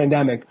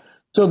pandemic.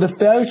 So the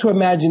failure to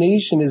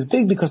imagination is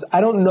big because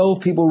I don't know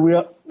if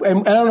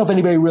and I don't know if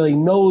anybody really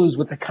knows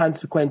what the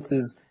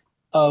consequences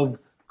of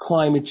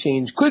climate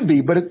change could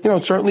be, but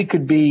it certainly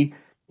could be,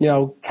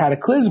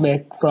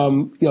 cataclysmic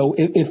from,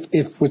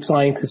 if what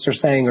scientists are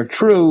saying are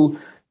true,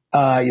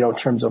 in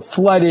terms of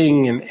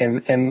flooding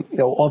and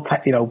all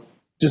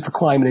just the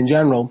climate in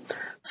general.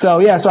 So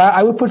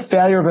I would put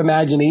failure of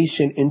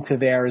imagination into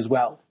there as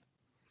well.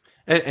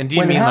 And do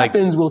you when mean it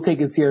happens, we'll take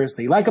it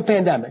seriously, like a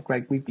pandemic,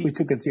 right? We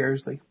took it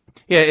seriously.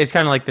 Yeah, it's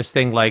kind of like this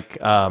thing, like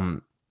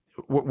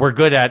we're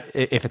good at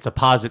if it's a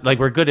positive, like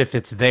we're good if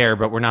it's there,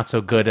 but we're not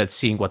so good at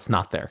seeing what's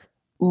not there.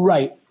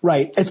 Right.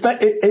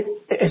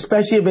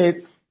 Especially if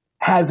it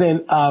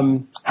hasn't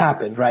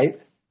happened, right?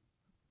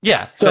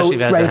 Yeah, especially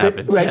if it hasn't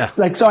happened. Right. Yeah.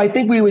 Like, so I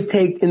think we would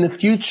take in the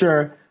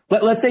future,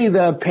 let's say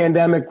the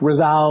pandemic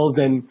resolves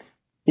and,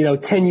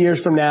 10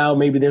 years from now,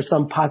 maybe there's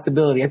some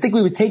possibility. I think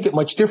we would take it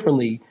much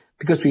differently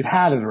because we've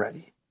had it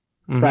already.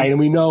 Mm-hmm. Right. And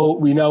we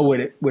know what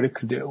it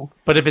could do.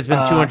 But if it's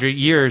been 200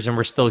 years and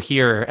we're still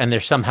here and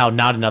there's somehow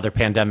not another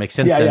pandemic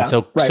since then,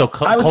 so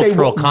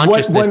cultural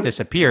consciousness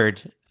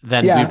disappeared,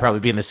 then we'd probably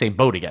be in the same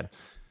boat again.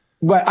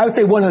 But I would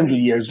say 100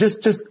 years.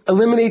 Just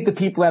eliminate the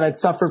people that had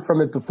suffered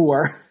from it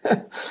before,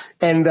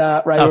 and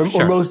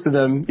or most of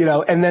them,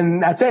 and then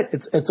that's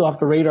it. It's off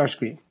the radar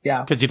screen.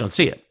 Yeah, because you don't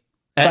see it.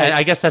 And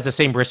I guess that's the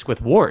same risk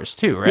with wars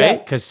too,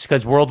 right?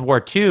 Because World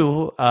War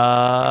II,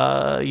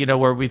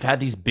 where we've had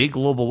these big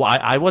global.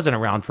 I wasn't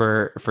around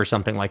for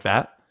something like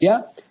that.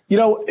 Yeah,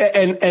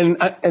 and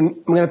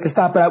I'm gonna have to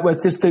stop that.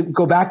 But just to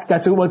go back,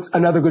 that's what's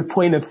another good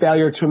point of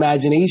failure to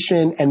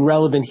imagination and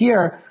relevant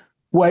here.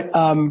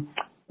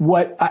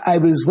 What I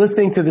was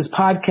listening to this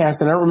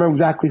podcast, and I don't remember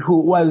exactly who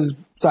it was,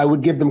 so I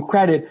would give them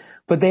credit,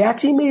 but they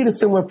actually made a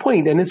similar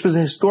point, and this was a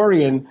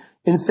historian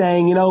in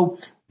saying,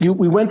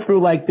 we went through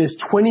like this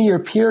 20-year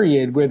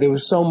period where there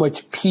was so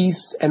much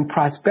peace and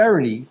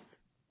prosperity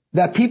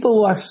that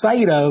people lost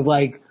sight of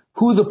like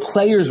who the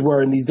players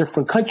were in these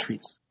different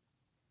countries.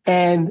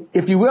 And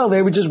if you will,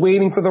 they were just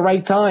waiting for the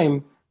right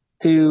time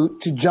to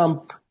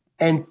jump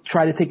and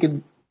try to take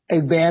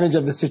advantage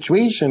of the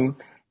situation.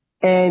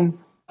 And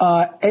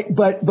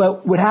but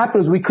what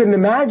happened is we couldn't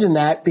imagine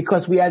that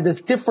because we had this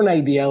different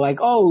idea, like,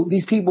 oh,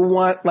 these people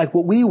want like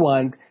what we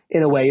want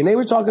in a way. And they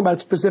were talking about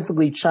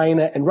specifically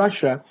China and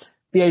Russia,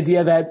 the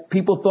idea that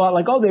people thought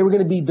like, oh, they were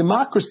going to be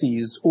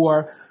democracies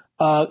or,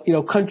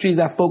 countries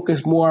that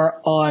focus more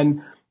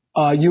on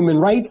human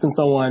rights and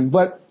so on.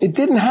 But it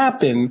didn't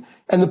happen.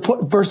 And the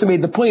person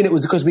made the point, it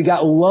was because we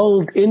got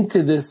lulled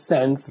into this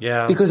sense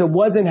because it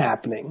wasn't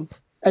happening.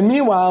 And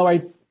meanwhile,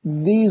 right,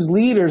 these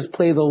leaders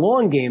play the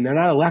long game. They're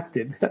not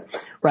elected,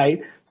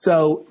 right?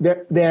 So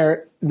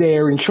they're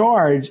in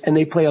charge and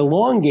they play a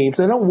long game.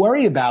 So they don't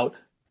worry about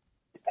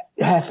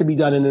it has to be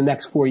done in the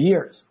next 4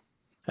 years.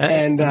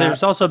 And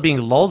there's also being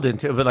lulled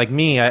into it. But like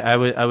me,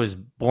 I was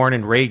born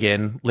in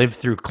Reagan, lived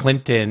through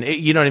Clinton.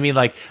 You know what I mean?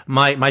 Like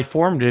my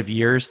formative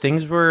years,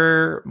 things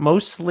were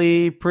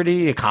mostly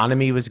pretty.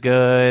 Economy was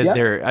good.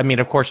 Yep.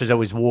 Of course, there's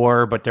always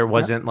war, but there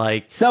wasn't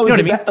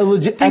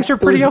things were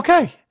pretty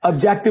okay.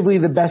 Objectively,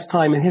 the best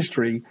time in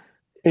history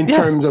in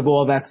terms of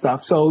all that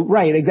stuff. So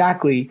right,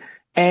 exactly.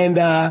 And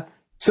I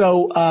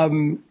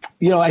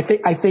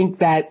think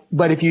that.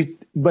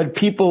 But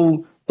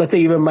people, let's say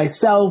even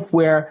myself,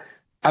 where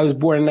I was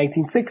born in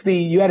 1960.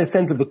 You had a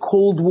sense of the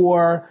Cold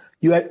War.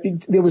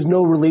 There was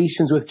no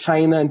relations with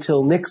China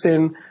until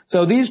Nixon.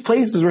 So these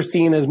places were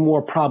seen as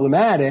more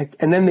problematic,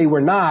 and then they were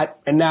not.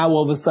 And now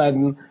all of a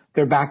sudden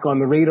they're back on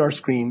the radar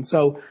screen.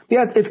 So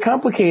it's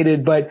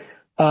complicated, but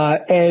I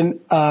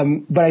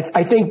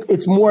think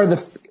it's more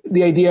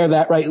the idea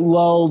that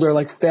lulled or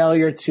like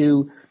failure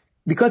to,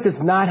 because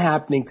it's not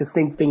happening, to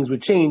think things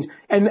would change.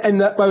 And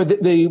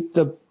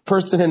the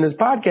person in this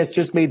podcast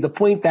just made the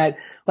point that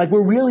like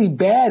we're really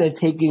bad at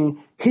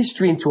taking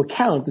history into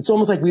account. It's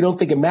almost like we don't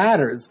think it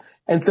matters.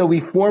 And so we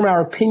form our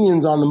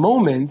opinions on the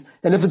moment.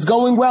 And if it's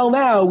going well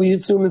now, we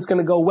assume it's going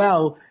to go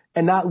well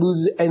and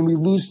we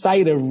lose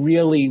sight of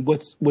really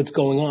what's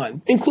going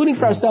on, including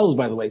for ourselves,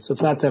 by the way. So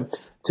it's not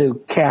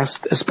to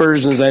cast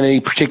aspersions on any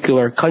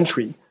particular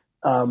country.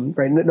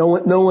 Right. No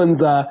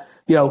one's,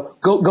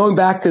 going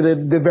back to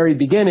the very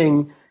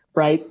beginning,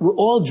 right? We're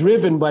all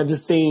driven by the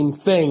same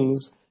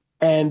things.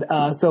 And,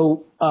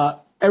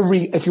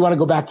 if you want to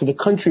go back to the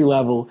country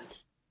level,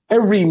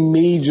 every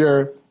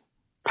major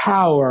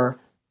power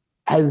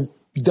has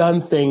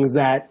done things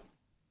that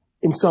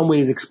in some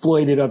ways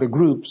exploited other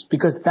groups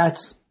because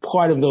that's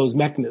part of those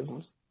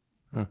mechanisms.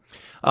 When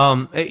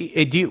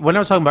I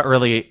was talking about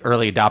early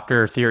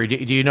adopter theory,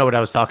 do you know what I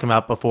was talking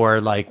about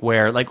before? Like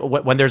where, like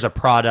when there's a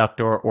product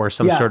or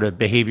some Yeah. sort of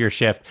behavior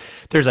shift,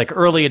 there's like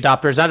early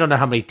adopters. I don't know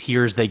how many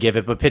tiers they give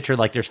it, but picture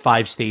like there's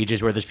 5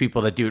 stages where there's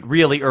people that do it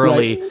really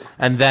early, Right.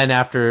 and then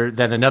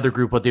then another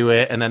group will do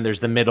it, and then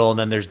there's the middle, and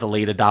then there's the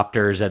late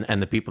adopters,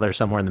 and the people that are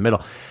somewhere in the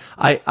middle.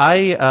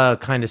 I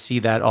kind of see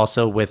that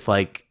also with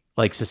like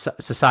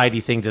society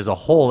things as a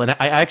whole, and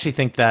I actually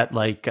think that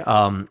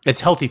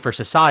it's healthy for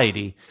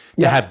society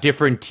to have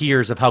different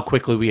tiers of how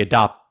quickly we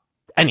adopt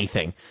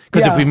anything,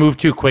 because if we move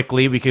too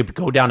quickly we could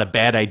go down a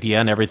bad idea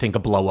and everything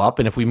could blow up,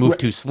 and if we move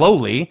too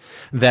slowly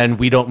then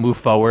we don't move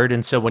forward.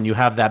 And so when you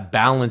have that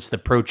balanced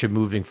approach of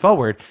moving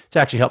forward, it's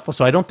actually helpful.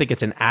 So I don't think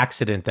it's an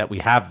accident that we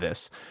have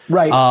this,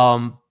 Right.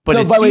 but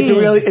no, by the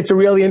way, it's a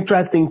really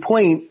interesting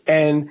point.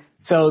 And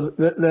so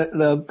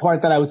the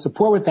part that I would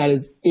support with that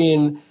is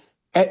in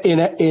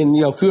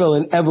fuel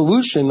and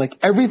evolution, like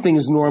everything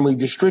is normally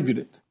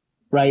distributed,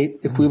 right?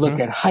 If we look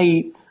at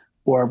height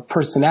or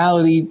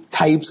personality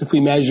types, if we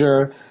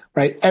measure,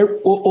 right,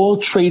 all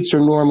traits are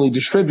normally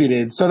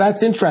distributed. So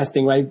that's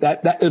interesting, right?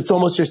 That it's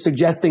almost just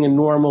suggesting a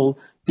normal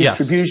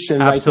distribution,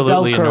 yes, right?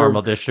 absolutely, The bell curve, a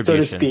normal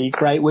distribution, so to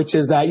speak, right? Which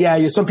is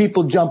that, some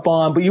people jump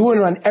on, but you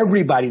wouldn't want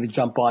everybody to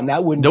jump on.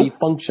 That wouldn't be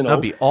functional.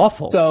 That'd be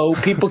awful. So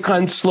people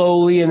come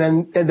slowly,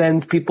 and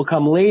then people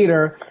come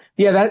later.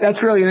 Yeah,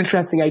 that's really an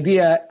interesting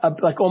idea,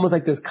 like almost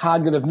like this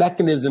cognitive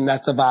mechanism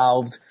that's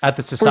evolved at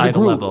the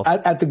societal level,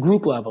 at the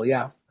group level.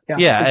 Yeah.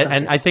 Yeah,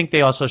 and I think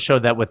they also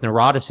showed that with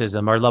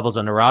neuroticism, our levels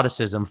of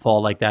neuroticism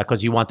fall like that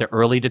because you want the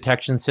early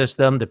detection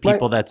system, the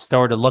people that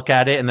start to look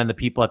at it, and then the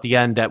people at the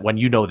end that when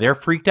they're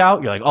freaked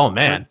out, you're like, oh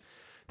man,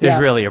 there's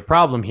really a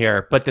problem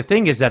here. But the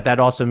thing is that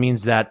also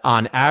means that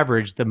on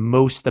average, the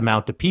most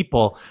amount of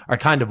people are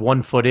kind of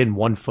 1 foot in,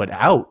 1 foot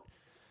out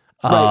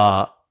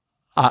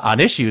on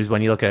issues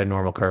when you look at a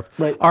normal curve.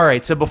 Right. All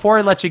right, so before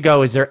I let you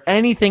go, is there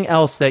anything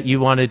else that you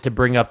wanted to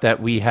bring up that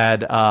we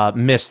had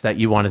missed that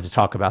you wanted to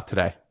talk about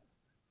today?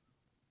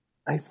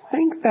 I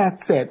think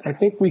that's it. I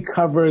think we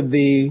covered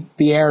the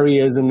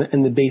areas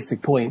and the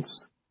basic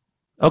points.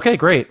 Okay,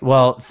 great.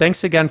 Well,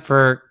 thanks again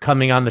for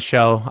coming on the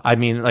show. I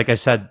mean, like I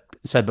said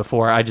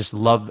before, I just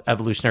love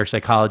evolutionary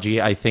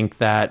psychology. I think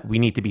that we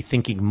need to be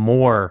thinking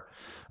more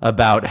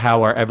about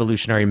how our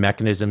evolutionary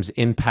mechanisms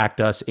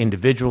impact us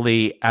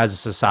individually as a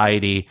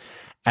society.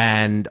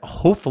 And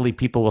hopefully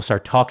people will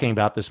start talking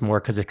about this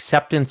more, because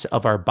acceptance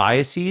of our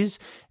biases,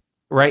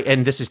 right,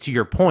 and this is to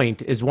your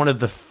point, is one of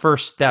the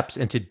first steps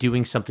into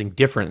doing something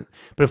different.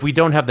 But if we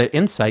don't have that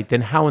insight,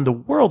 then how in the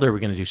world are we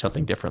going to do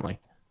something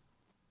differently?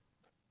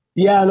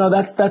 Yeah, no,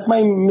 that's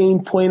my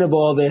main point of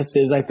all this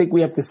is I think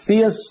we have to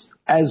see us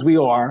as we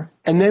are,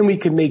 and then we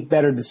can make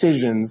better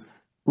decisions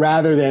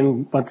rather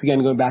than, once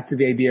again, going back to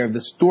the idea of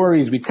the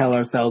stories we tell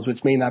ourselves,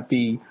 which may not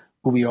be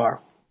who we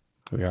are.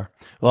 We are.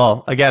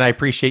 Well, again, I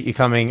appreciate you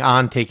coming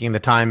on, taking the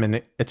time,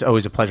 and it's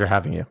always a pleasure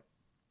having you.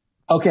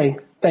 Okay.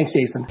 Thanks,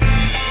 Jason.